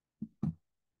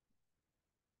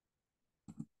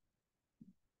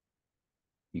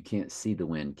 You can't see the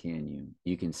wind, can you?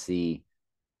 You can see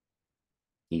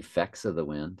effects of the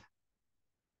wind.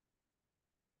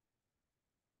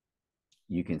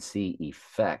 You can see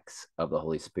effects of the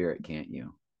Holy Spirit, can't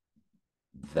you?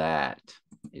 That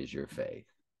is your faith.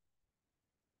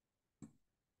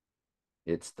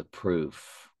 It's the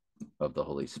proof of the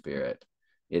Holy Spirit.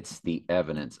 It's the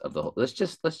evidence of the whole. Let's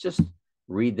just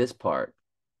read this part.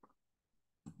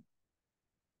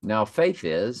 Now, faith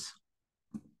is,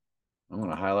 I'm going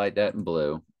to highlight that in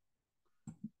blue,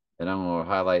 and I'm going to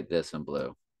highlight this in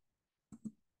blue.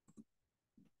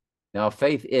 Now,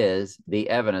 faith is the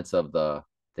evidence of the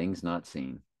things not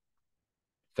seen.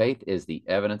 Faith is the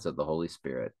evidence of the Holy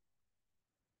Spirit.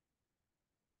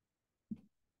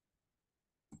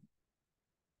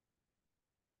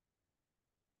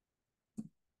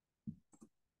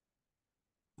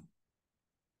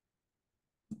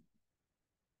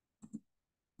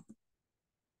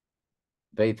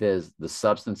 Faith is the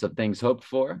substance of things hoped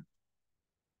for.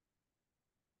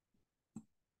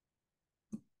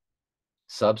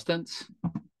 Substance,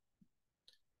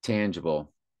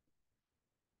 tangible.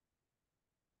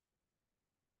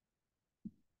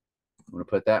 I'm going to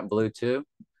put that in blue too.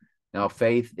 Now,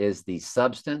 faith is the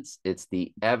substance. It's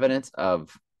the evidence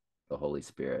of the Holy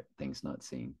Spirit, things not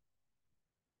seen.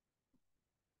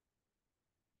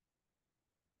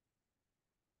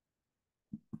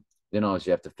 Then all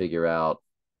you have to figure out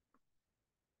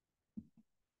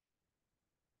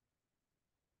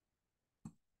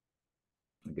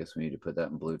I guess we need to put that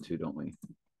in blue too, don't we?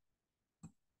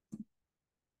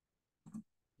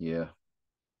 Yeah.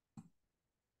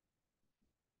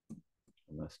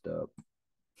 I messed up.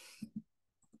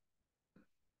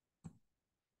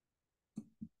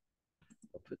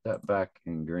 I'll put that back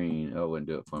in green. Oh, it wouldn't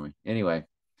do it for me. Anyway,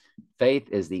 faith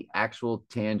is the actual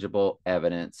tangible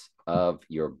evidence of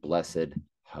your blessed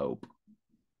hope.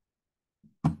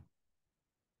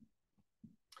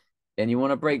 And you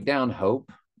want to break down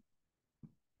hope?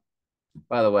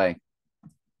 By the way,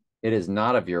 it is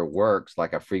not of your works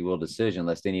like a free will decision,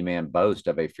 lest any man boast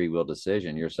of a free will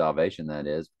decision, your salvation, that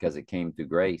is, because it came through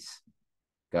grace.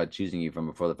 God choosing you from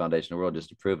before the foundation of the world just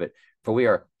to prove it. For we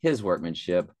are his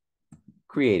workmanship,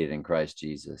 created in Christ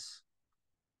Jesus.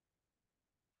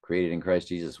 Created in Christ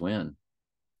Jesus when?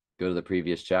 Go to the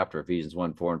previous chapter, Ephesians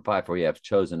 1, 4, and 5. For he hath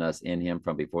chosen us in him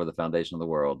from before the foundation of the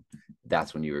world.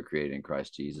 That's when you were created in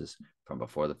Christ Jesus, from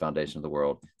before the foundation of the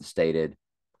world, stated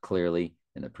clearly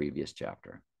in the previous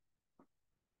chapter.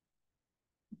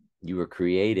 You were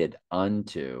created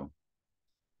unto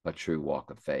a true walk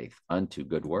of faith, unto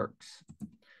good works.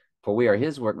 For we are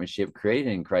his workmanship,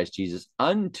 created in Christ Jesus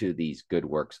unto these good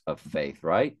works of faith,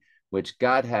 right? Which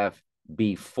God hath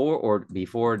before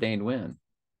ordained when?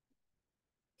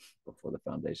 Before the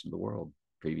foundation of the world.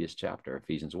 Previous chapter,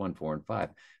 Ephesians 1, 4, and 5.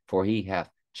 For he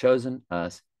hath chosen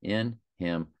us in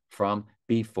him from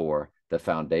before the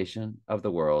foundation of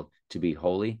the world to be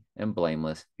holy and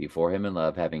blameless before him in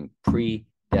love, having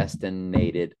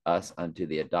predestinated us unto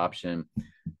the adoption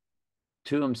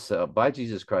to himself by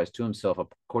Jesus Christ to himself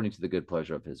according to the good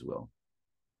pleasure of his will.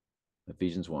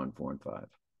 Ephesians 1, 4, and 5.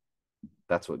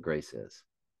 That's what grace is.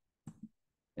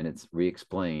 And it's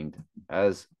re-explained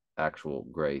as actual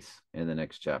grace in the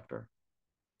next chapter,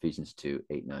 Ephesians 2,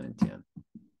 8, 9, and 10.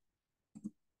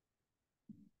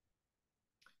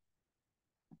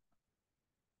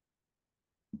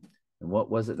 And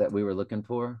what was it that we were looking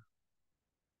for?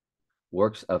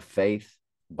 Works of faith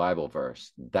Bible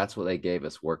verse. That's what they gave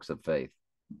us, works of faith.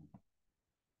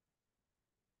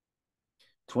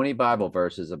 20 Bible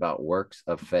verses about works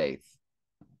of faith.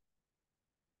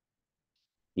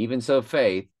 Even so,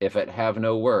 faith, if it have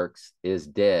no works, is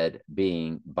dead,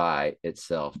 being by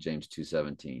itself. James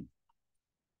 2:17.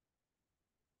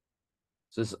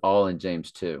 So this is all in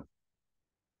James 2.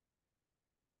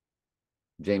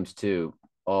 James 2,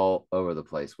 all over the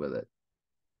place with it.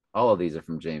 All of these are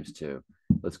from James 2.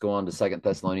 Let's go on to 2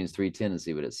 Thessalonians 3:10 and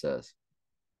see what it says.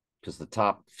 Because the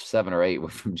top 7 or 8 were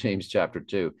from James chapter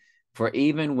 2. For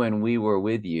even when we were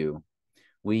with you,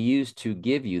 we used to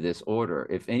give you this order.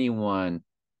 If anyone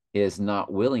is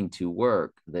not willing to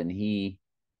work, then he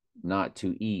not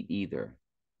to eat either.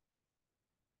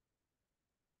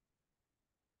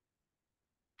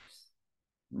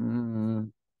 I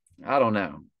don't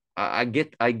know. I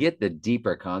get the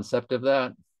deeper concept of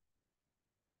that.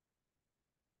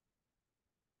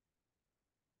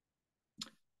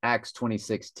 Acts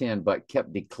 26:10, but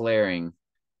kept declaring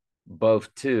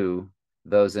both to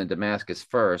those in Damascus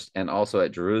first, and also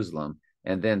at Jerusalem,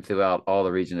 and then throughout all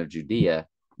the region of Judea,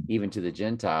 even to the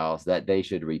Gentiles, that they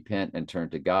should repent and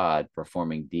turn to God,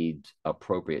 performing deeds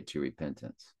appropriate to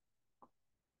repentance.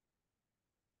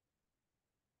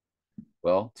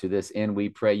 Well, to this end, we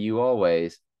pray you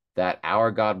always that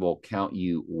our God will count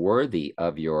you worthy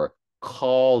of your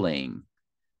calling.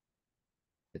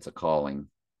 It's a calling.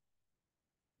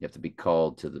 You have to be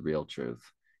called to the real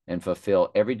truth and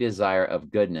fulfill every desire of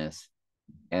goodness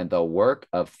and the work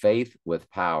of faith with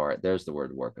power. There's the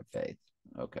word work of faith.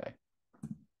 Okay.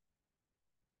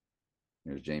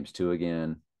 Here's James 2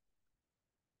 again.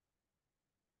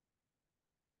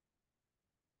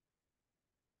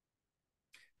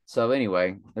 So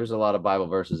anyway, there's a lot of Bible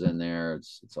verses in there.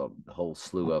 It's a whole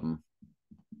slew of them.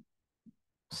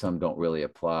 Some don't really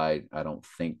apply, I don't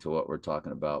think, to what we're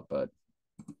talking about, but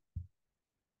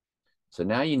so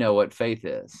now you know what faith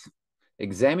is.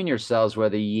 Examine yourselves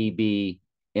whether ye be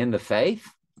in the faith.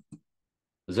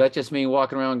 Does that just mean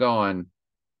walking around going,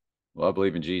 well, I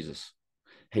believe in Jesus?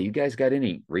 Hey, you guys got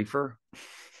any reefer?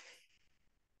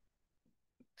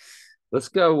 Let's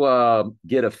go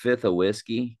get a fifth of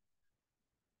whiskey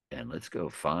and let's go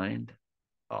find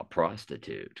a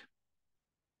prostitute.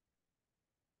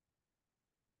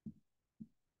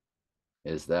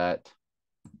 Is that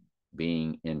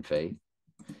being in faith?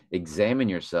 Examine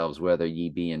yourselves whether ye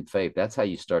be in faith. That's how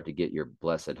you start to get your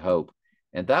blessed hope.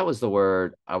 And that was the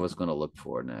word I was going to look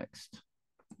for next.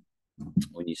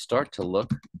 When you start to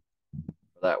look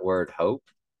for that word hope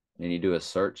and you do a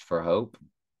search for hope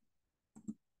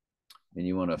and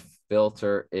you want to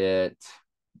filter it,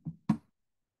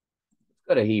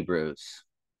 go to Hebrews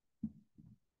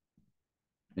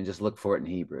and just look for it in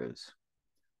Hebrews.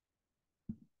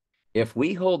 If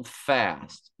we hold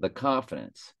fast the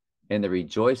confidence and the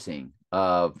rejoicing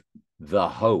of the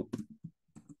hope,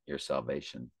 your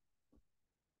salvation.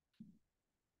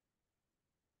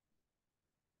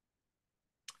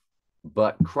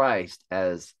 But Christ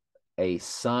as a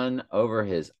son over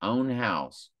his own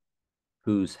house,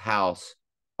 whose house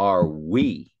are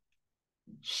we,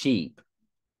 sheep.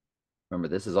 Remember,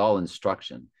 this is all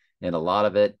instruction, and a lot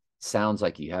of it sounds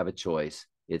like you have a choice.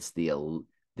 It's the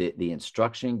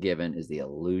instruction given is the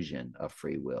illusion of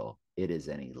free will. It is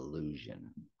an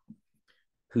illusion.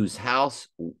 Whose house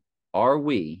are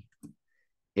we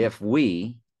if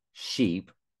we, sheep,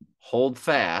 hold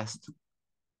fast?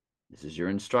 This is your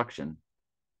instruction.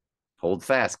 Hold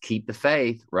fast. Keep the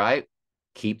faith, right?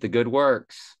 Keep the good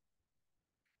works.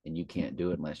 And you can't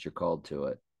do it unless you're called to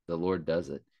it. The Lord does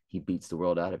it. He beats the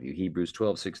world out of you. Hebrews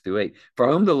 12:6-8.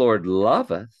 For whom the Lord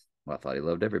loveth. Well, I thought he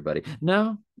loved everybody.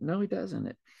 No, he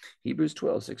doesn't. Hebrews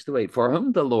 12:6-8. For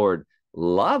whom the Lord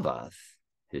loveth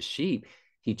his sheep,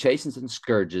 he chastens and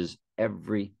scourges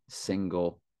every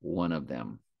single one of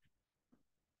them.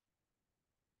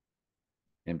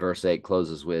 And verse 8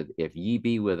 closes with, if ye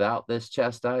be without this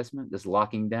chastisement, this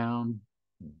locking down,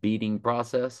 beating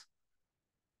process,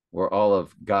 where all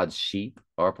of God's sheep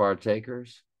are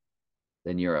partakers,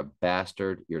 then you're a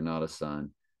bastard. You're not a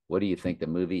son. What do you think the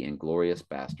movie Inglourious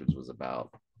Basterds was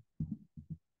about?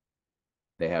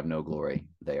 They have no glory.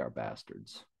 They are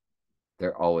bastards.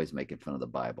 They're always making fun of the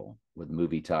Bible with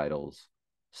movie titles,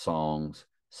 songs,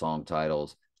 song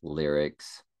titles,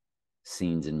 lyrics,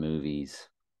 scenes in movies,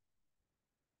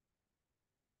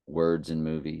 words in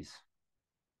movies.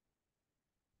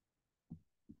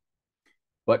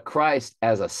 But Christ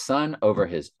as a son over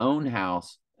his own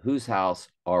house, whose house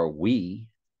are we?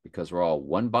 Because we're all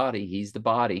one body. He's the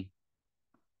body.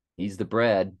 He's the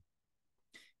bread.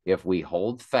 If we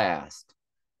hold fast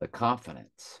the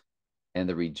confidence and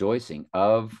the rejoicing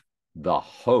of the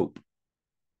hope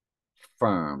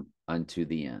firm unto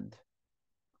the end.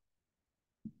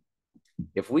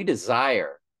 If we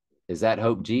desire, is that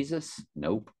hope Jesus?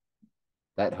 Nope.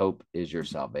 That hope is your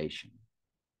salvation.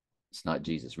 It's not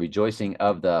Jesus. Rejoicing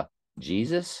of the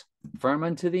Jesus firm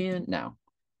unto the end? No,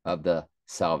 of the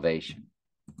salvation.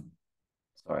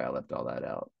 Sorry, I left all that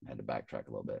out. I had to backtrack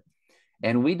a little bit.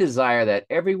 And we desire that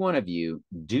every one of you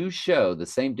do show the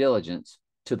same diligence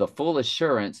to the full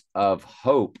assurance of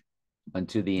hope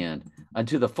unto the end,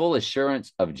 unto the full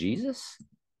assurance of Jesus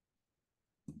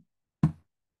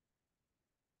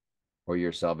or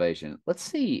your salvation. Let's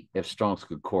see if Strong's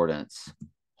Concordance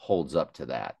holds up to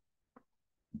that.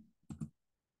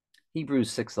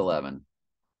 Hebrews 6:11.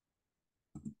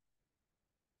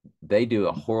 They do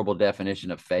a horrible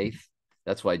definition of faith.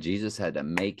 That's why Jesus had to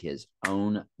make his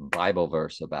own Bible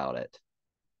verse about it.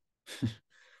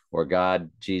 Or God,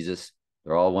 Jesus,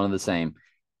 they're all one and the same.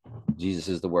 Jesus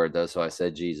is the word, though, so I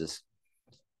said Jesus.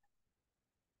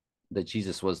 That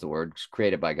Jesus was the word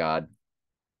created by God.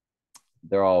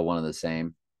 They're all one and the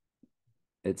same.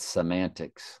 It's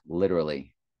semantics,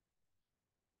 literally.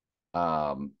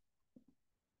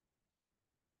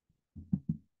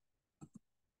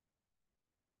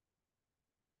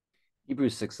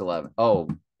 Hebrews 6:11. Oh,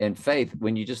 and faith,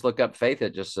 when you just look up faith,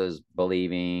 it just says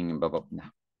believing, blah, blah. No.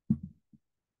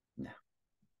 No.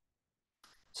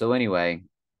 So anyway,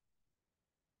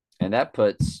 and that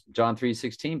puts John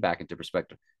 3:16 back into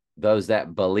perspective. Those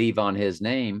that believe on his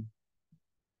name,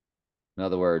 in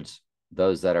other words,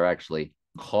 those that are actually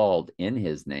called in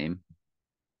his name,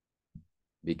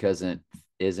 because it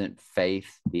isn't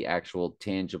faith the actual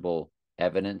tangible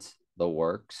evidence, the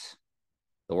works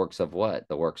of what?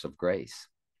 The works of grace.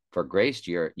 For grace,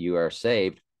 you are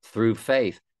saved through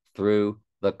faith, through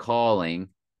the calling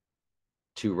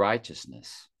to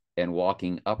righteousness and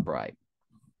walking upright.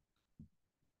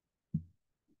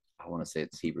 I want to say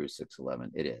it's Hebrews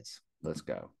 6:11. It is. Let's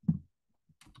go.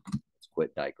 Let's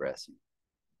quit digressing.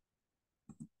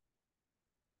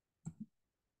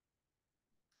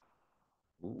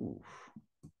 Ooh.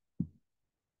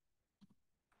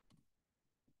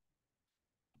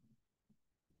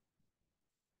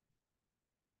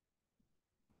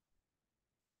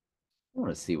 I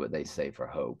want to see what they say for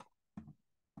hope.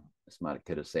 This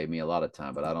could have saved me a lot of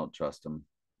time, but I don't trust them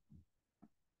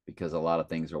because a lot of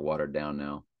things are watered down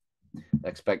now.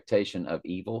 Expectation of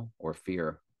evil or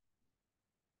fear.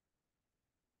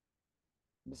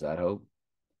 Is that hope?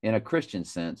 In a Christian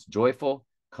sense, joyful,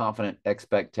 confident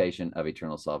expectation of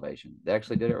eternal salvation. They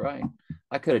actually did it right.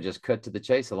 I could have just cut to the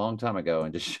chase a long time ago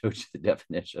and just showed you the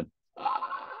definition.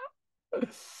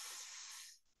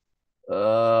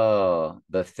 Oh,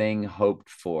 the thing hoped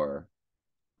for.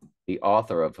 The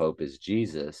author of hope is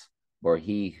Jesus, or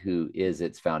he who is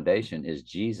its foundation is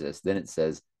Jesus. Then it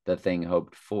says the thing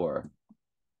hoped for.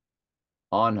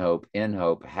 On hope, in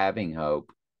hope, having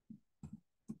hope.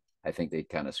 I think they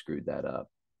kind of screwed that up.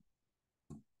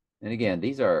 And again,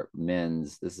 this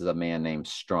is a man named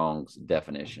Strong's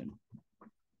definition.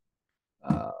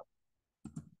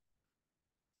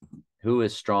 Who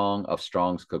is Strong of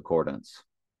Strong's Concordance?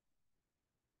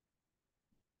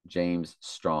 James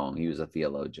Strong. He was a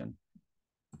theologian.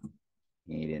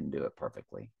 He didn't do it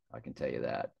perfectly, I can tell you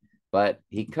that. But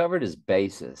he covered his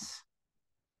basis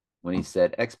when he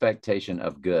said expectation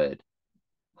of good,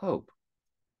 hope,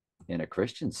 in a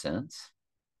Christian sense.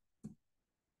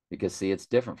 Because, see, it's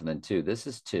different from the two. This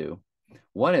is two.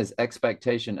 One is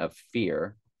expectation of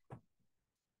fear,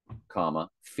 comma,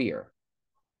 fear.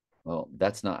 Well,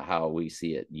 that's not how we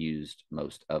see it used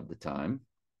most of the time.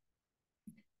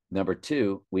 Number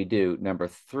two, we do. Number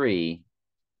three,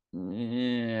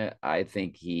 I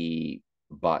think he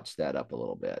botched that up a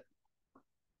little bit.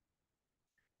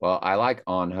 Well, I like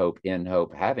on hope, in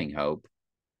hope, having hope.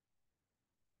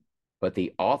 But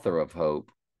the author of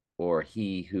hope, or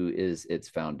he who is its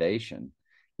foundation.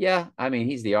 Yeah, I mean,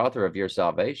 he's the author of your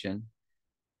salvation,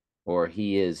 or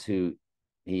he is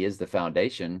the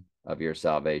foundation of your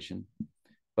salvation.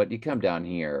 But you come down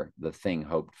here, the thing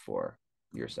hoped for,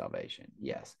 your salvation.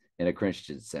 Yes, in a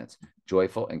Christian sense,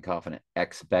 joyful and confident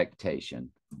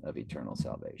expectation of eternal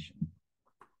salvation.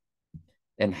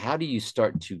 And how do you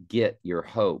start to get your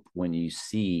hope when you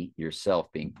see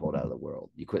yourself being pulled out of the world?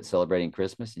 You quit celebrating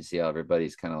Christmas, you see how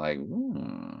everybody's kind of like,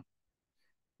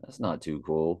 that's not too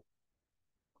cool.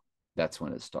 That's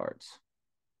when it starts.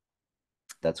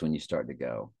 That's when you start to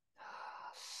go,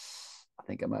 I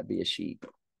think I might be a sheep.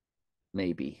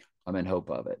 Maybe. I'm in hope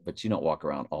of it. But you don't walk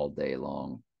around all day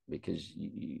long because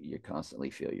you constantly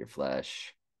feel your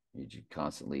flesh. You're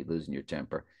constantly losing your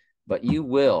temper. But you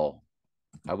will.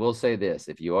 I will say this.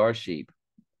 If you are a sheep,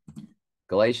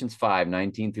 Galatians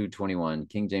 5:19-21,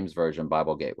 King James Version,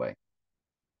 Bible Gateway.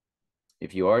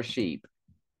 If you are a sheep,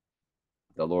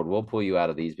 The Lord will pull you out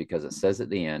of these, because it says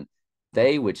at the end,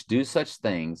 they which do such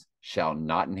things shall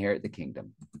not inherit the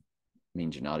kingdom. It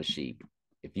means you're not a sheep.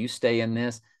 If you stay in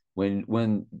this,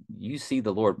 when you see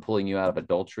the Lord pulling you out of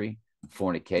adultery,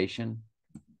 fornication,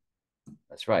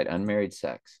 that's right, unmarried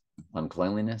sex,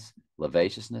 uncleanliness,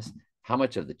 lasciviousness, how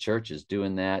much of the church is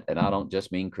doing that? And I don't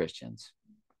just mean Christians.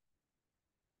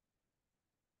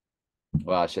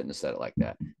 Well, I shouldn't have said it like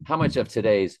that. How much of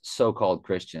today's so-called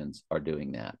Christians are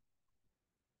doing that?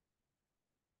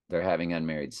 They're having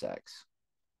unmarried sex.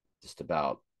 Just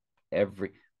about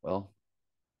well,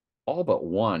 all but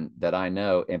one that I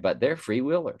know, but they're free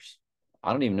willers.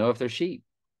 I don't even know if they're sheep.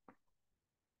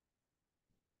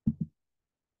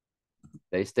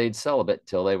 They stayed celibate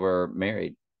till they were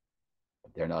married.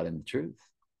 They're not in the truth.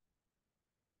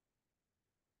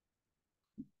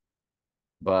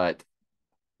 But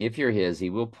if you're his, he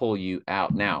will pull you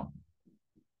out. Now,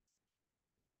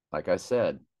 like I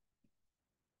said,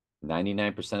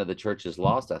 99% of the church is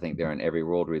lost. I think they're in every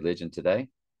world religion today.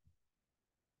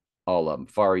 All of them,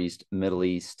 Far East, Middle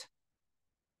East,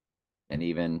 and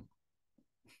even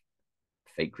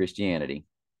fake Christianity.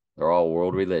 They're all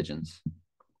world religions,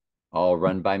 all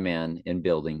run by men in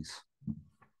buildings.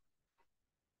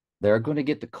 They're going to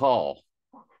get the call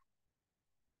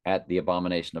at the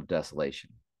abomination of desolation,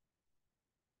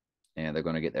 and they're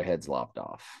going to get their heads lopped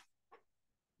off.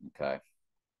 Okay.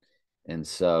 And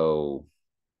so,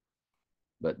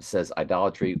 but it says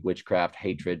idolatry, witchcraft,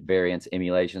 hatred, variance,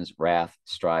 emulations, wrath,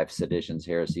 strife, seditions,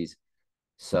 heresies.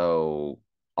 So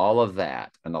all of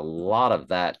that, and a lot of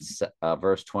that,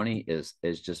 verse 20 is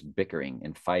just bickering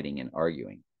and fighting and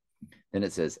arguing. Then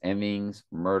it says envyings,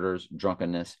 murders,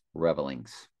 drunkenness,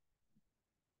 revelings.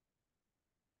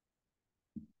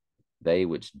 They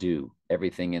which do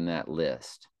everything in that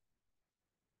list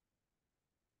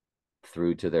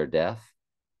through to their death,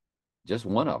 just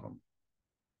one of them.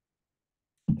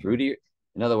 Through to your,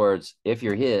 in other words, if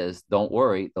you're his, don't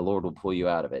worry, the Lord will pull you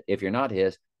out of it. If you're not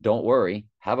his, don't worry,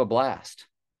 have a blast.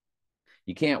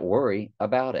 You can't worry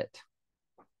about it.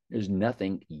 There's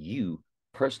nothing you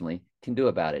personally can do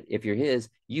about it. If you're his,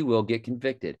 you will get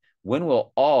convicted. When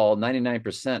will all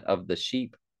 99% of the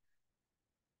sheep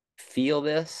feel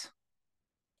this?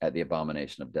 At the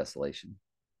abomination of desolation.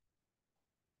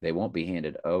 They won't be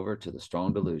handed over to the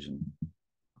strong delusion.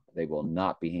 They will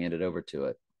not be handed over to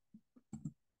it.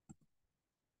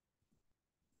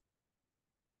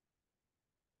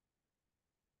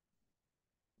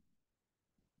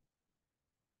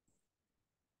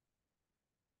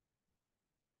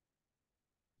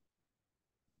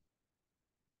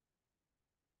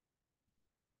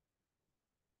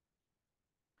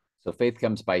 So faith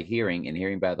comes by hearing, and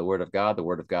hearing by the word of God. The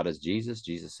word of God is Jesus.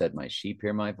 Jesus said, my sheep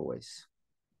hear my voice.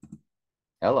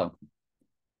 Hello.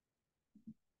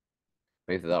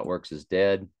 Faith without works is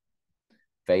dead.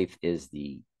 Faith is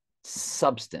the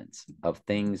substance of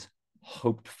things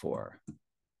hoped for.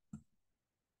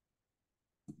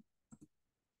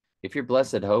 If your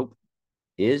blessed hope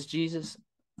is Jesus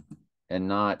and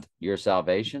not your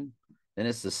salvation, then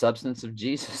it's the substance of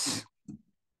Jesus.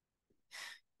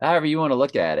 However you want to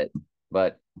look at it,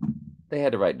 but they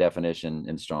had the right definition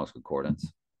in Strong's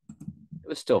Concordance. It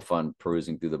was still fun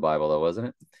perusing through the Bible, though, wasn't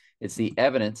it? It's the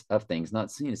evidence of things not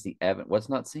seen. It's the evidence. What's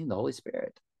not seen? The Holy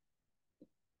Spirit.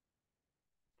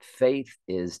 Faith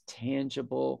is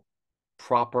tangible,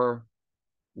 proper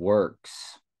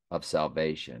works of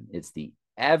salvation. It's the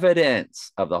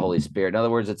evidence of the Holy Spirit. In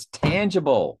other words, it's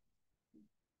tangible.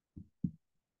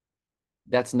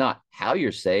 That's not how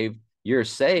you're saved. You're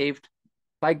saved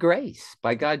by grace,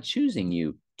 by God choosing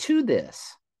you to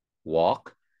this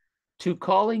walk, to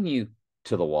calling you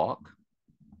to the walk,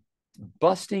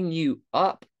 busting you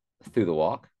up through the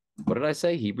walk. What did I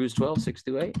say? Hebrews 12,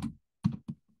 6-8. The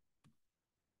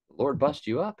Lord bust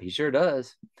you up. He sure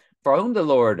does. For whom the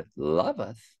Lord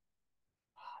loveth.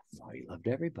 Oh, he loved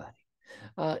everybody.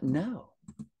 No,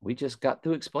 we just got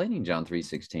through explaining John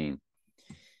 3:16.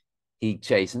 He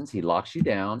chastens, he locks you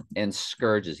down, and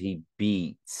scourges. He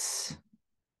beats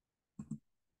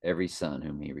every son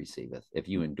whom he receiveth. If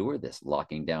you endure this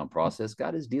locking down process,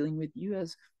 God is dealing with you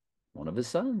as one of his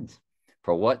sons.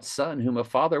 For what son whom a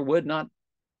father would not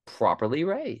properly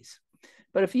raise?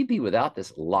 But if you be without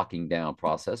this locking down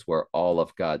process, where all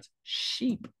of God's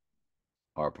sheep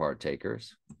are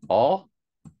partakers, all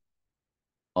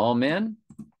men,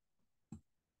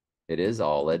 it is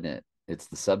all, isn't it? It's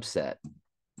the subset.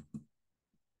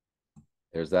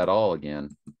 There's that all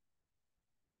again.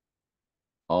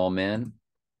 All men,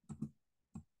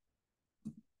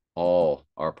 all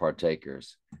are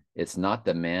partakers. It's not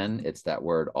the men, it's that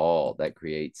word all that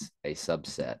creates a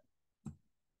subset.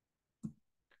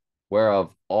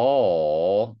 whereof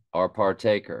all are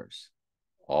partakers.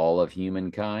 All of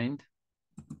humankind?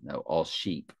 No, all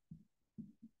sheep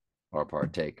are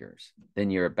partakers. Then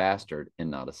you're a bastard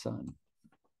and not a son.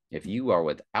 If you are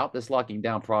without this locking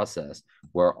down process,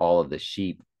 where all of the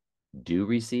sheep do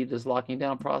receive this locking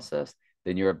down process,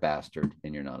 then you're a bastard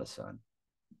and you're not a son.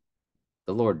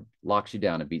 The Lord locks you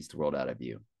down and beats the world out of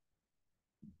you.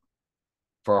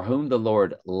 For whom the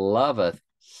Lord loveth,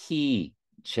 he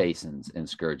chastens and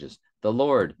scourges. The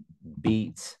Lord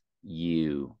beats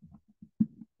you.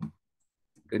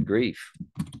 Good grief.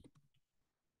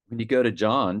 When you go to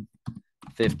John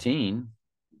 15,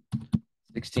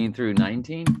 16 through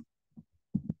 19,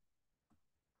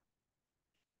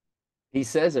 he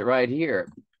says it right here.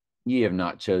 Ye have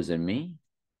not chosen me.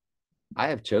 I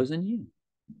have chosen you.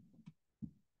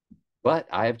 But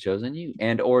I have chosen you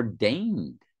and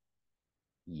ordained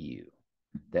you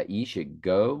that ye should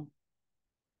go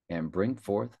and bring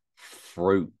forth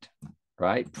fruit,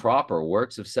 right? Proper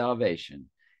works of salvation,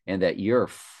 and that your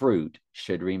fruit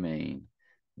should remain,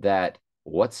 that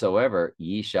whatsoever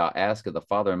ye shall ask of the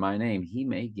Father in my name, he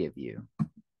may give you.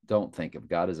 Don't think of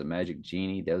God as a magic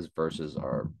genie. Those verses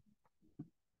are,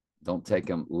 don't take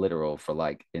them literal for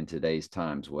like in today's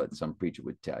times what some preacher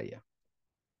would tell you.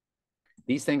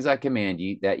 These things I command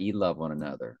you, that ye love one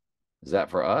another. Is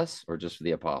that for us or just for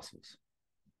the apostles?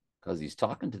 Because he's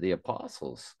talking to the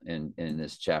apostles in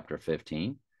this chapter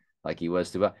 15, like he was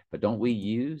to us. But don't we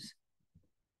use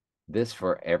this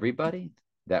for everybody,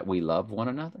 that we love one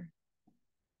another?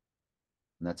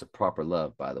 And that's a proper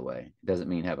love, by the way. It doesn't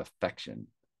mean have affection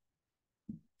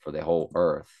for the whole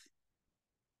earth.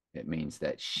 It means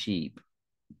that sheep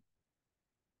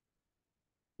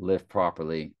live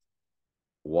properly,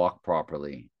 walk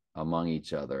properly among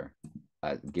each other.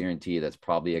 I guarantee you that's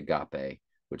probably agape,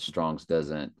 which Strong's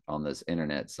doesn't on this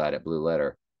internet site at Blue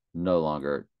Letter, no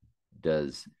longer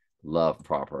does love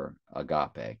proper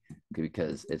agape,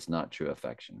 because it's not true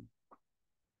affection.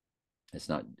 It's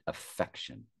not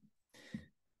affection.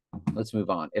 Let's move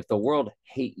on. If the world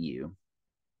hate you,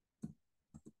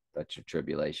 that's your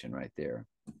tribulation right there.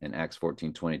 In Acts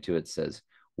 14:22, it says,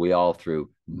 we all through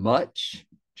much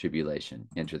tribulation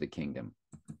enter the kingdom.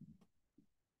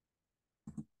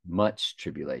 Much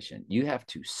tribulation. You have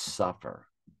to suffer.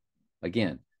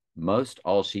 Again, most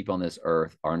all sheep on this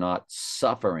earth are not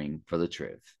suffering for the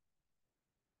truth.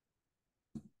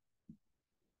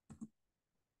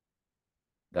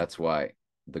 That's why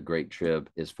the great trib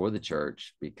is for the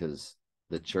church, because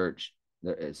the church,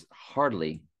 there is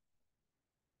hardly,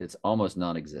 it's almost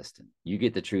non-existent. You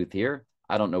get the truth here.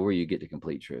 I don't know where you get the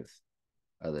complete truth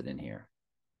other than here.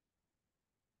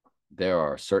 There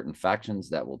are certain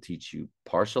factions that will teach you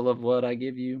partial of what I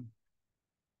give you,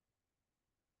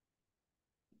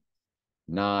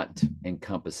 not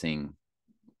encompassing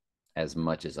as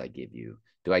much as I give you.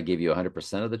 Do I give you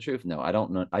 100% of the truth? No, I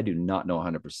don't know. I do not know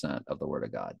 100% of the word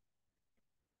of God.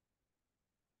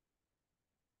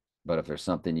 But if there's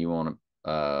something you want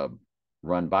to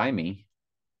run by me,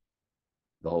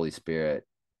 the Holy Spirit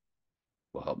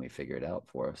will help me figure it out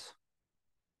for us.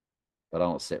 But I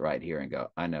don't sit right here and go,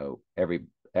 I know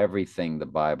everything the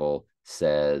Bible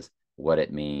says, what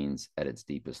it means at its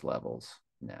deepest levels.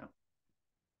 No.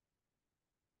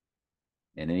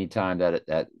 And anytime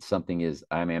that something is,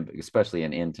 especially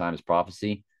in end times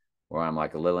prophecy, where I'm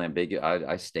like a little ambiguous,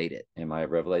 I state it in my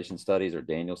Revelation studies or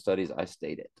Daniel studies. I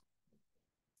state it.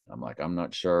 I'm like, I'm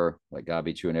not sure. Let God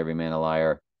be true and every man a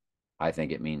liar. I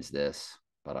think it means this,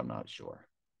 but I'm not sure.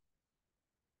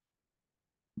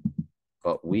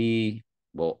 But we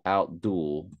will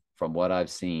outduel, from what I've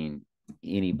seen,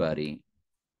 anybody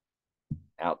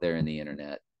out there in the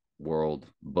internet world,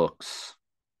 books,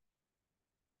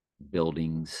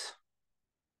 buildings,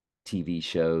 TV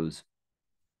shows,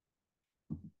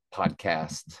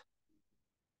 podcasts.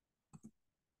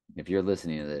 If you're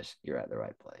listening to this, you're at the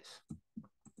right place.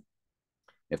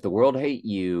 If the world hate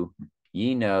you,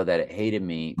 ye know that it hated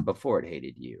me before it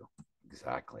hated you.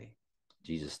 Exactly.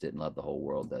 Jesus didn't love the whole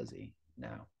world, does he?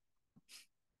 No.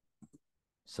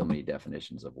 So many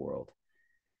definitions of world.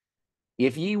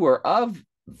 If ye were of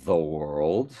the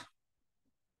world,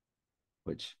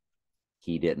 which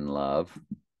he didn't love,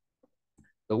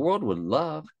 the world would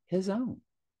love his own.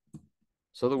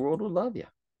 So the world would love you.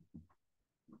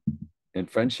 In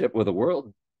friendship with the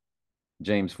world,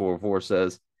 James 4:4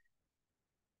 says,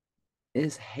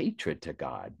 is hatred to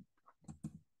God.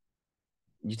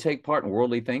 You take part in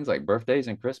worldly things like birthdays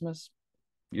and Christmas,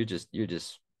 you're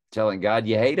just telling God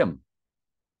you hate him.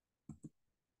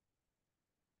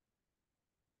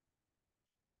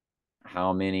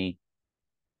 How many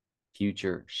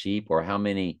future sheep, or how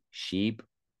many sheep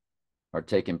are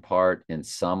taking part in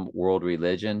some world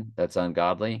religion that's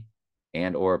ungodly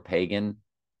and or pagan,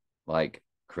 like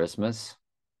Christmas,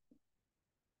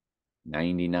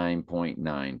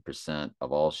 99.9%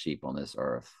 of all sheep on this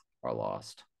earth are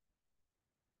lost.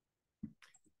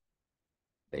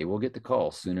 They will get the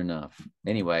call soon enough.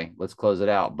 Anyway, let's close it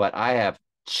out. But I have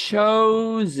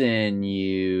chosen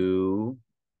you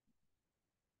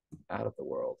out of the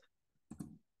world.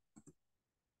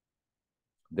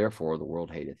 Therefore, the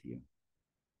world hateth you.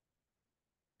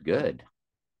 Good.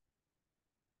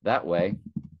 That way,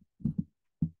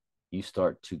 you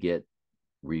start to get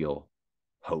real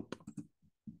hope.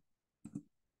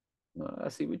 I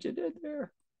see what you did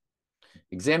there.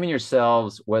 Examine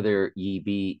yourselves whether ye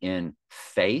be in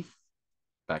faith.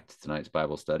 Back to tonight's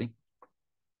Bible study.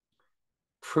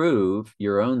 Prove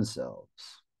your own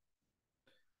selves.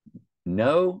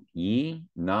 Know ye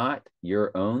not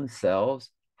your own selves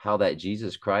how that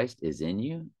Jesus Christ is in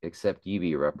you, except ye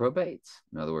be reprobates?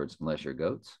 In other words, unless you're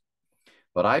goats.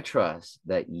 But I trust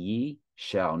that ye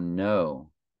shall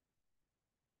know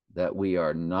that we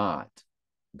are not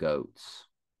goats,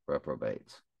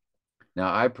 reprobates.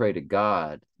 Now I pray to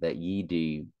God that you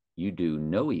do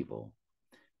no evil,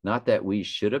 not that we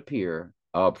should appear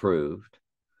approved,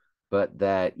 but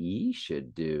that ye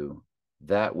should do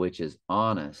that which is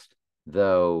honest,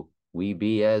 though we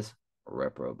be as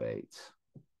reprobates.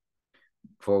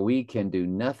 For we can do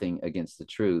nothing against the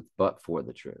truth, but for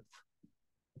the truth,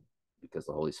 because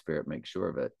the Holy Spirit makes sure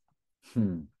of it.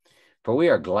 For we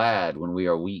are glad when we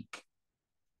are weak,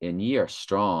 and ye are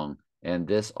strong, and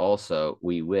this also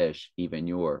we wish, even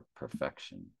your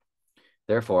perfection.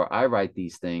 Therefore I write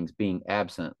these things, being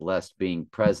absent, lest being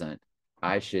present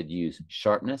I should use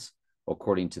sharpness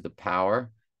according to the power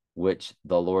which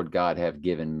the Lord God have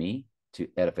given me to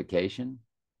edification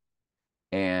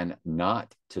and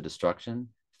not to destruction.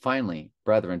 Finally,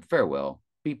 brethren, farewell.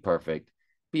 Be perfect,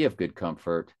 be of good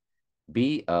comfort,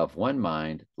 be of one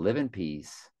mind, live in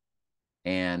peace,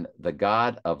 and the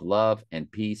God of love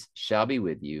and peace shall be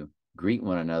with you. Greet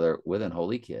one another with an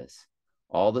holy kiss.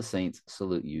 All the saints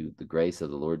salute you. The grace of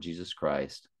the Lord Jesus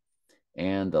Christ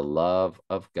and the love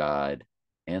of God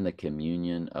and the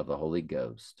communion of the Holy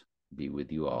Ghost be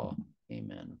with you all.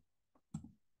 Amen.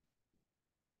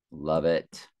 Love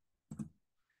it. If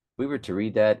we were to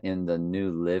read that in the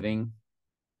New Living,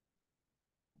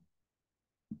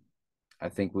 I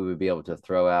think we would be able to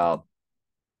throw out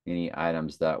any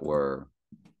items that were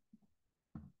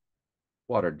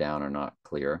watered down or not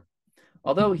clear.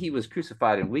 Although he was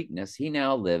crucified in weakness, he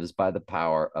now lives by the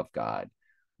power of God.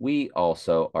 We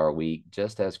also are weak,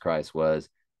 just as Christ was,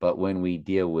 but when we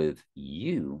deal with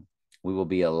you, we will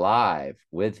be alive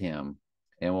with him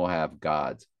and will have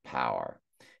God's power.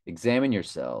 Examine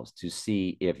yourselves to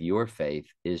see if your faith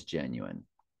is genuine.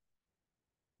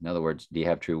 In other words, do you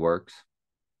have true works?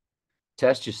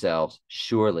 Test yourselves.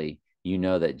 Surely you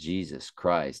know that Jesus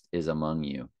Christ is among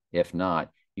you. If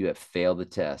not, you have failed the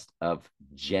test of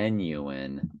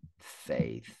genuine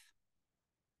faith.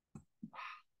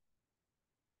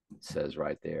 It says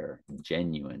right there,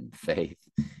 genuine faith.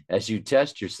 As you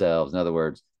test yourselves, in other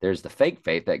words, there's the fake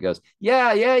faith that goes, yeah,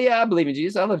 I believe in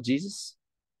Jesus. I love Jesus.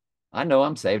 I know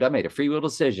I'm saved. I made a free will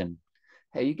decision.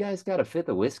 Hey, you guys got a fifth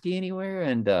of whiskey anywhere?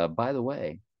 And by the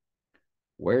way,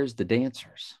 where's the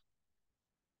dancers?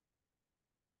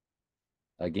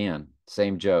 Again,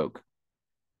 same joke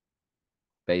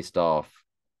based off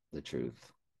the truth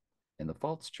and the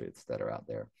false truths that are out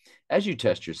there. As you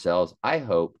test yourselves, I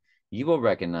hope you will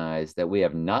recognize that we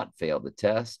have not failed the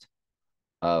test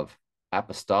of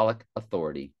apostolic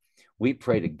authority. We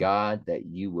pray to God that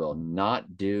you will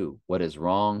not do what is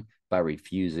wrong by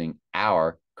refusing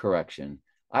our correction.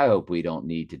 I hope we don't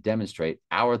need to demonstrate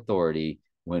our authority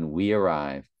when we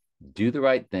arrive. Do the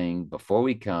right thing before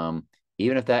we come,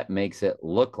 even if that makes it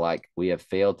look like we have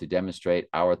failed to demonstrate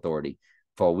our authority.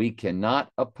 For we cannot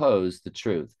oppose the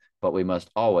truth, but we must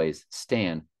always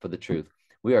stand for the truth.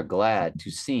 We are glad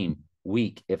to seem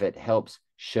weak if it helps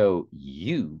show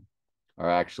you are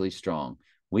actually strong.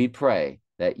 We pray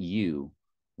that you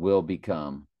will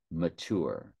become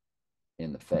mature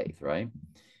in the faith, right?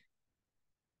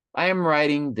 I am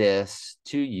writing this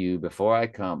to you before I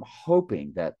come,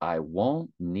 hoping that I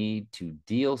won't need to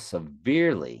deal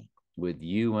severely with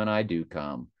you when I do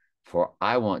come, for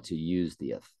I want to use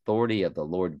the authority of the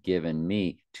Lord given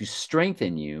me to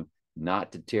strengthen you,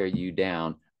 not to tear you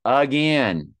down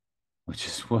again, which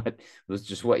is what was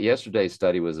just what yesterday's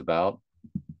study was about.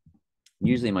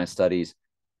 Usually my studies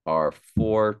are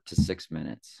 4 to 6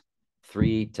 minutes,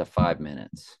 3 to 5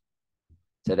 minutes.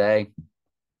 Today,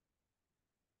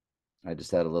 I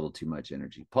just had a little too much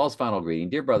energy. Paul's final greeting.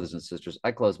 Dear brothers and sisters,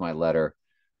 I close my letter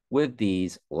with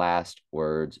these last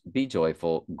words. Be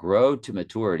joyful, grow to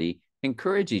maturity,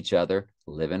 encourage each other,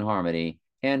 live in harmony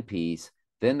and peace.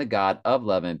 Then the God of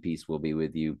love and peace will be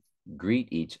with you. Greet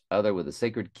each other with a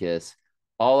sacred kiss.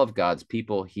 All of God's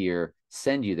people here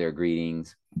send you their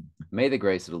greetings. May the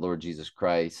grace of the Lord Jesus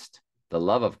Christ, the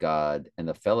love of God, and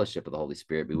the fellowship of the Holy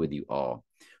Spirit be with you all.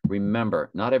 Remember,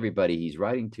 not everybody he's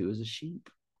writing to is a sheep.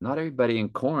 Not everybody in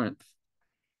Corinth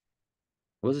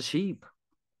was a sheep.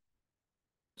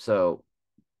 So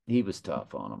he was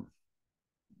tough on them.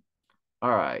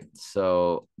 All right.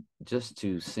 So just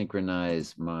to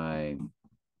synchronize my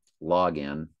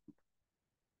login,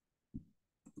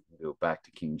 go back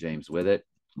to King James with it.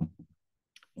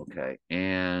 Okay.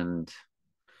 And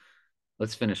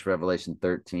let's finish Revelation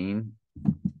 13.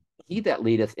 He that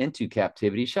leadeth into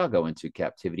captivity shall go into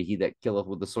captivity. He that killeth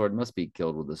with the sword must be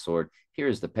killed with the sword. Here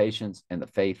is the patience and the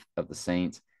faith of the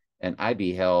saints. And I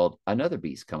beheld another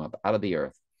beast come up out of the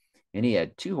earth. And he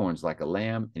had two horns like a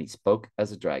lamb, and he spoke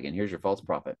as a dragon. Here's your false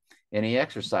prophet. And he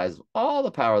exercised all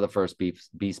the power of the first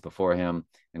beast before him,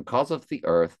 and causeth the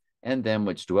earth and them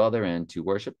which dwell therein to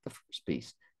worship the first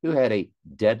beast, who had a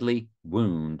deadly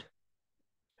wound,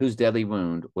 whose deadly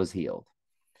wound was healed.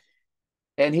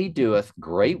 And he doeth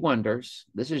great wonders.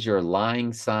 This is your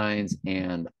lying signs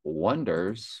and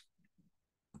wonders.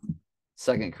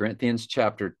 2 Corinthians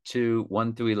chapter 2,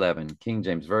 1 through 11, King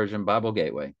James Version, Bible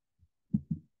Gateway.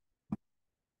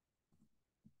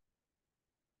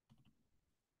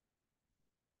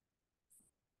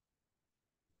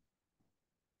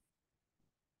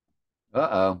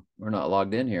 Uh-oh, we're not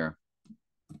logged in here.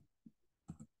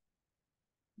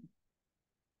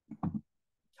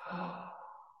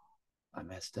 I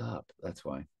messed up. That's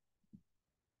why.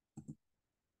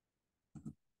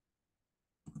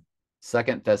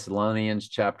 Second Thessalonians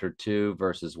chapter 2,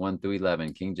 verses 1 through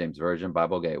 11, King James Version,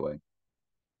 Bible Gateway.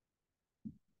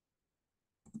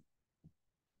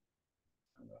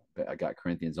 I got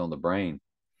Corinthians on the brain.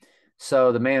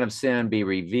 So the man of sin be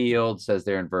revealed, says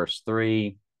there in verse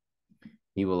 3.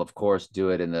 He will, of course, do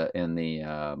it in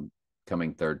the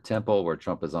coming third temple, where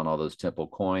Trump is on all those temple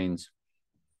coins.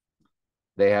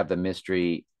 They have the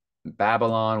mystery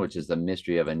Babylon, which is the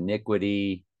mystery of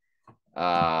iniquity.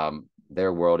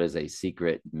 Their world is a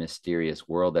secret, mysterious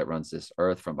world that runs this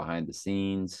earth from behind the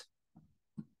scenes.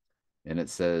 And it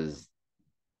says,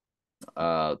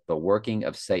 the working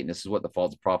of Satan. This is what the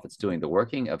false prophet's doing. The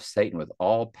working of Satan with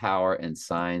all power and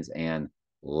signs and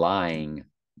lying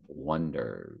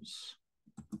wonders.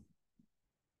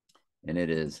 And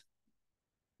it is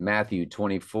Matthew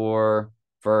 24,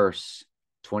 verse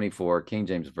 24, King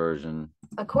James Version.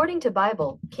 According to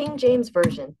Bible, King James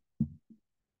Version.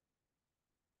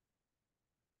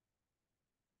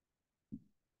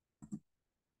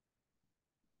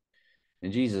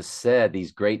 And Jesus said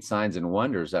these great signs and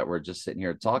wonders that we're just sitting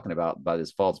here talking about by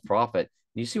this false prophet.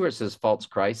 You see where it says false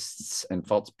Christs and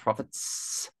false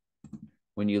prophets?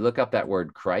 When you look up that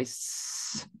word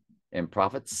Christs and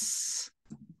prophets,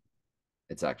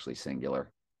 it's actually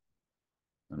singular.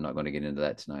 I'm not going to get into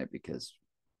that tonight because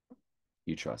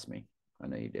you trust me. I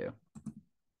know you do.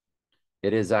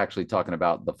 It is actually talking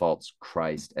about the false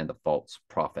Christ and the false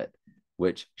prophet,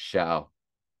 which shall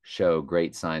show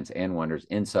great signs and wonders,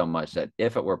 insomuch that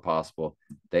if it were possible,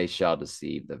 they shall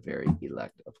deceive the very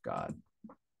elect of God.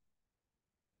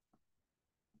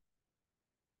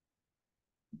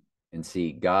 And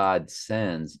see, God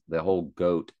sends the whole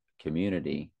goat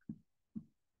community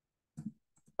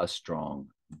a strong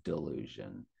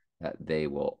delusion that they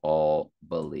will all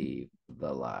believe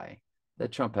the lie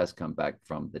that Trump has come back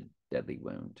from the deadly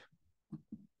wound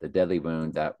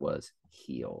that was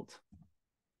healed.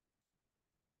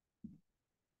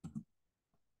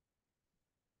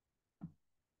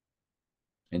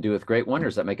 And doeth great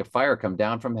wonders that make a fire come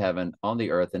down from heaven on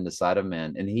the earth in the sight of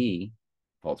men. And he,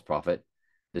 false prophet,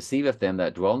 deceiveth them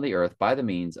that dwell on the earth by the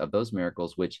means of those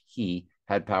miracles which he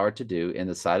had power to do in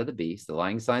the sight of the beast, the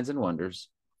lying signs and wonders.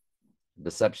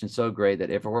 Deception so great that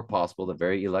if it were possible, the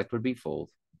very elect would be fooled.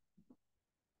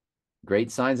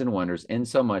 Great signs and wonders,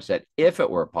 insomuch that if it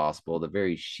were possible, the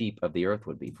very sheep of the earth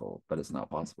would be fooled. But it's not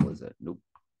possible, is it? Nope.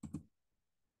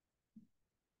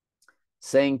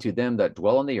 Saying to them that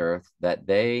dwell on the earth that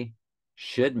they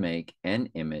should make an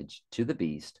image to the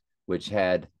beast, which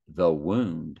had the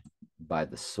wound by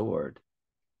the sword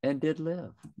and did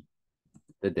live.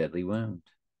 The deadly wound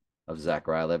of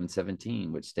Zechariah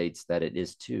 11:17, which states that it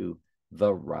is to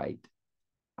the right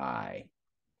eye.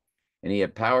 And he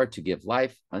had power to give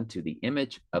life unto the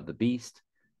image of the beast,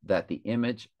 that the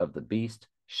image of the beast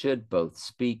should both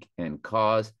speak and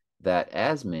cause that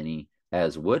as many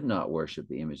as would not worship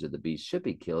the image of the beast should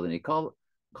be killed. And he called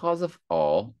cause of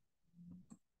all.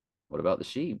 What about the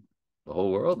sheep? The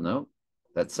whole world? No.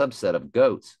 That subset of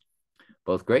goats,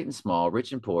 both great and small,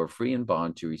 rich and poor, free and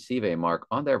bond, to receive a mark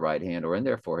on their right hand or in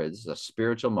their foreheads, a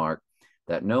spiritual mark,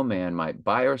 that no man might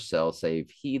buy or sell save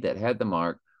he that had the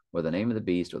mark, or the name of the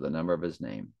beast, or the number of his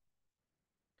name.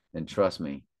 And trust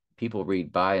me, people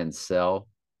read buy and sell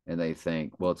and they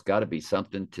think, well, it's got to be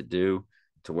something to do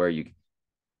to where you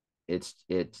it's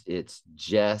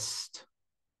just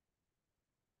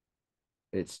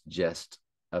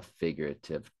a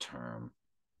figurative term.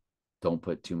 Don't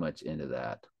put too much into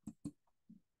that,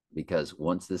 because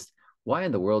once this, why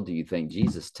in the world do you think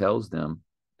Jesus tells them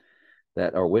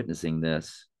that are witnessing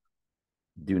this,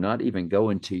 do not even go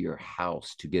into your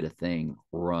house to get a thing,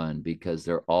 run, because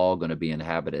they're all going to be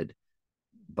inhabited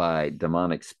by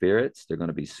demonic spirits. They're going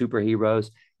to be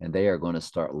superheroes, and they are going to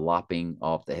start lopping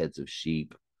off the heads of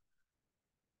sheep,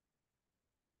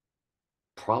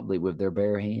 probably with their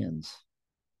bare hands.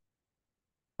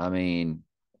 I mean,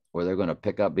 or they're going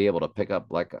to be able to pick up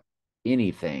like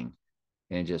anything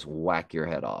and just whack your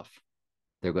head off.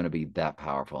 They're going to be that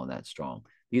powerful and that strong.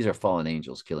 These are fallen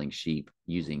angels killing sheep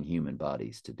using human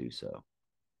bodies to do so.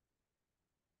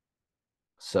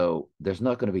 So there's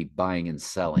not going to be buying and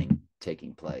selling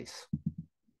taking place.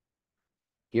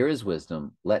 Here is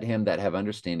wisdom. Let him that have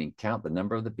understanding count the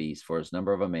number of the beast, for his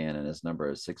number of a man, and his number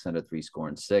is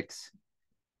 636.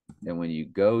 And when you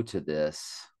go to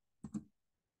this,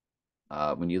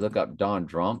 when you look up Don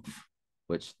Drumpf,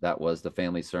 which that was the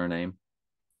family surname,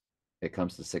 it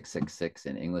comes to 666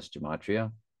 in English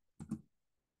gematria.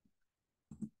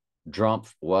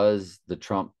 Drumpf was the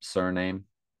Trump surname.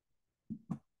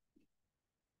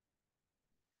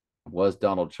 Was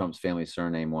Donald Trump's family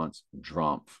surname once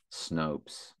Drumpf,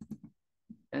 Snopes?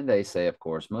 And they say, of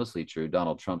course, mostly true.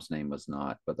 Donald Trump's name was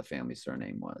not, but the family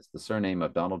surname was. The surname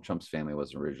of Donald Trump's family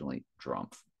was originally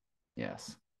Drumpf.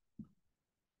 Yes.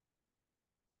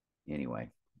 Anyway,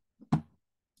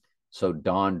 so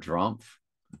Don Drumpf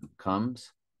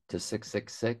comes to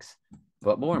 666.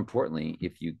 But more importantly,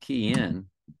 if you key in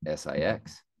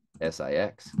SIX,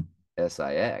 SIX,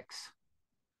 SIX,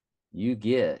 you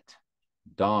get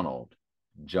Donald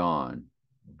John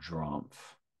Drumpf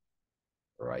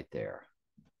right there.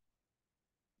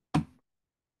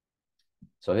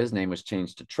 So his name was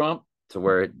changed to Trump, to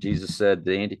where Jesus said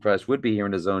the Antichrist would be here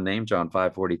in his own name, John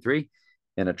 5:43.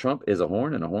 And a trump is a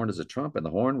horn, and a horn is a trump, and the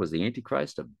horn was the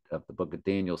Antichrist of the book of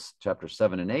Daniel, chapter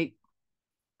 7 and 8.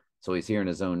 So he's here in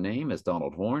his own name as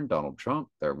Donald Horn, Donald Trump.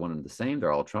 They're one and the same.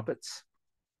 They're all trumpets.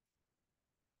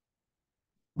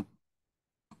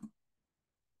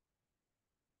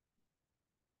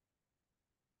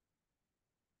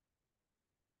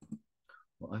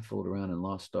 Well, I fooled around and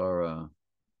lost our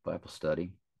Bible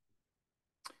study.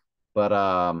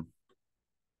 But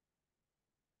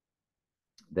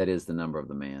that is the number of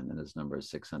the man, and his number is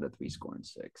 603 score and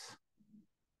 6.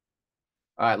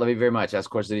 All right, love you very much. Ask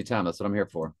questions anytime. That's what I'm here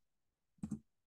for.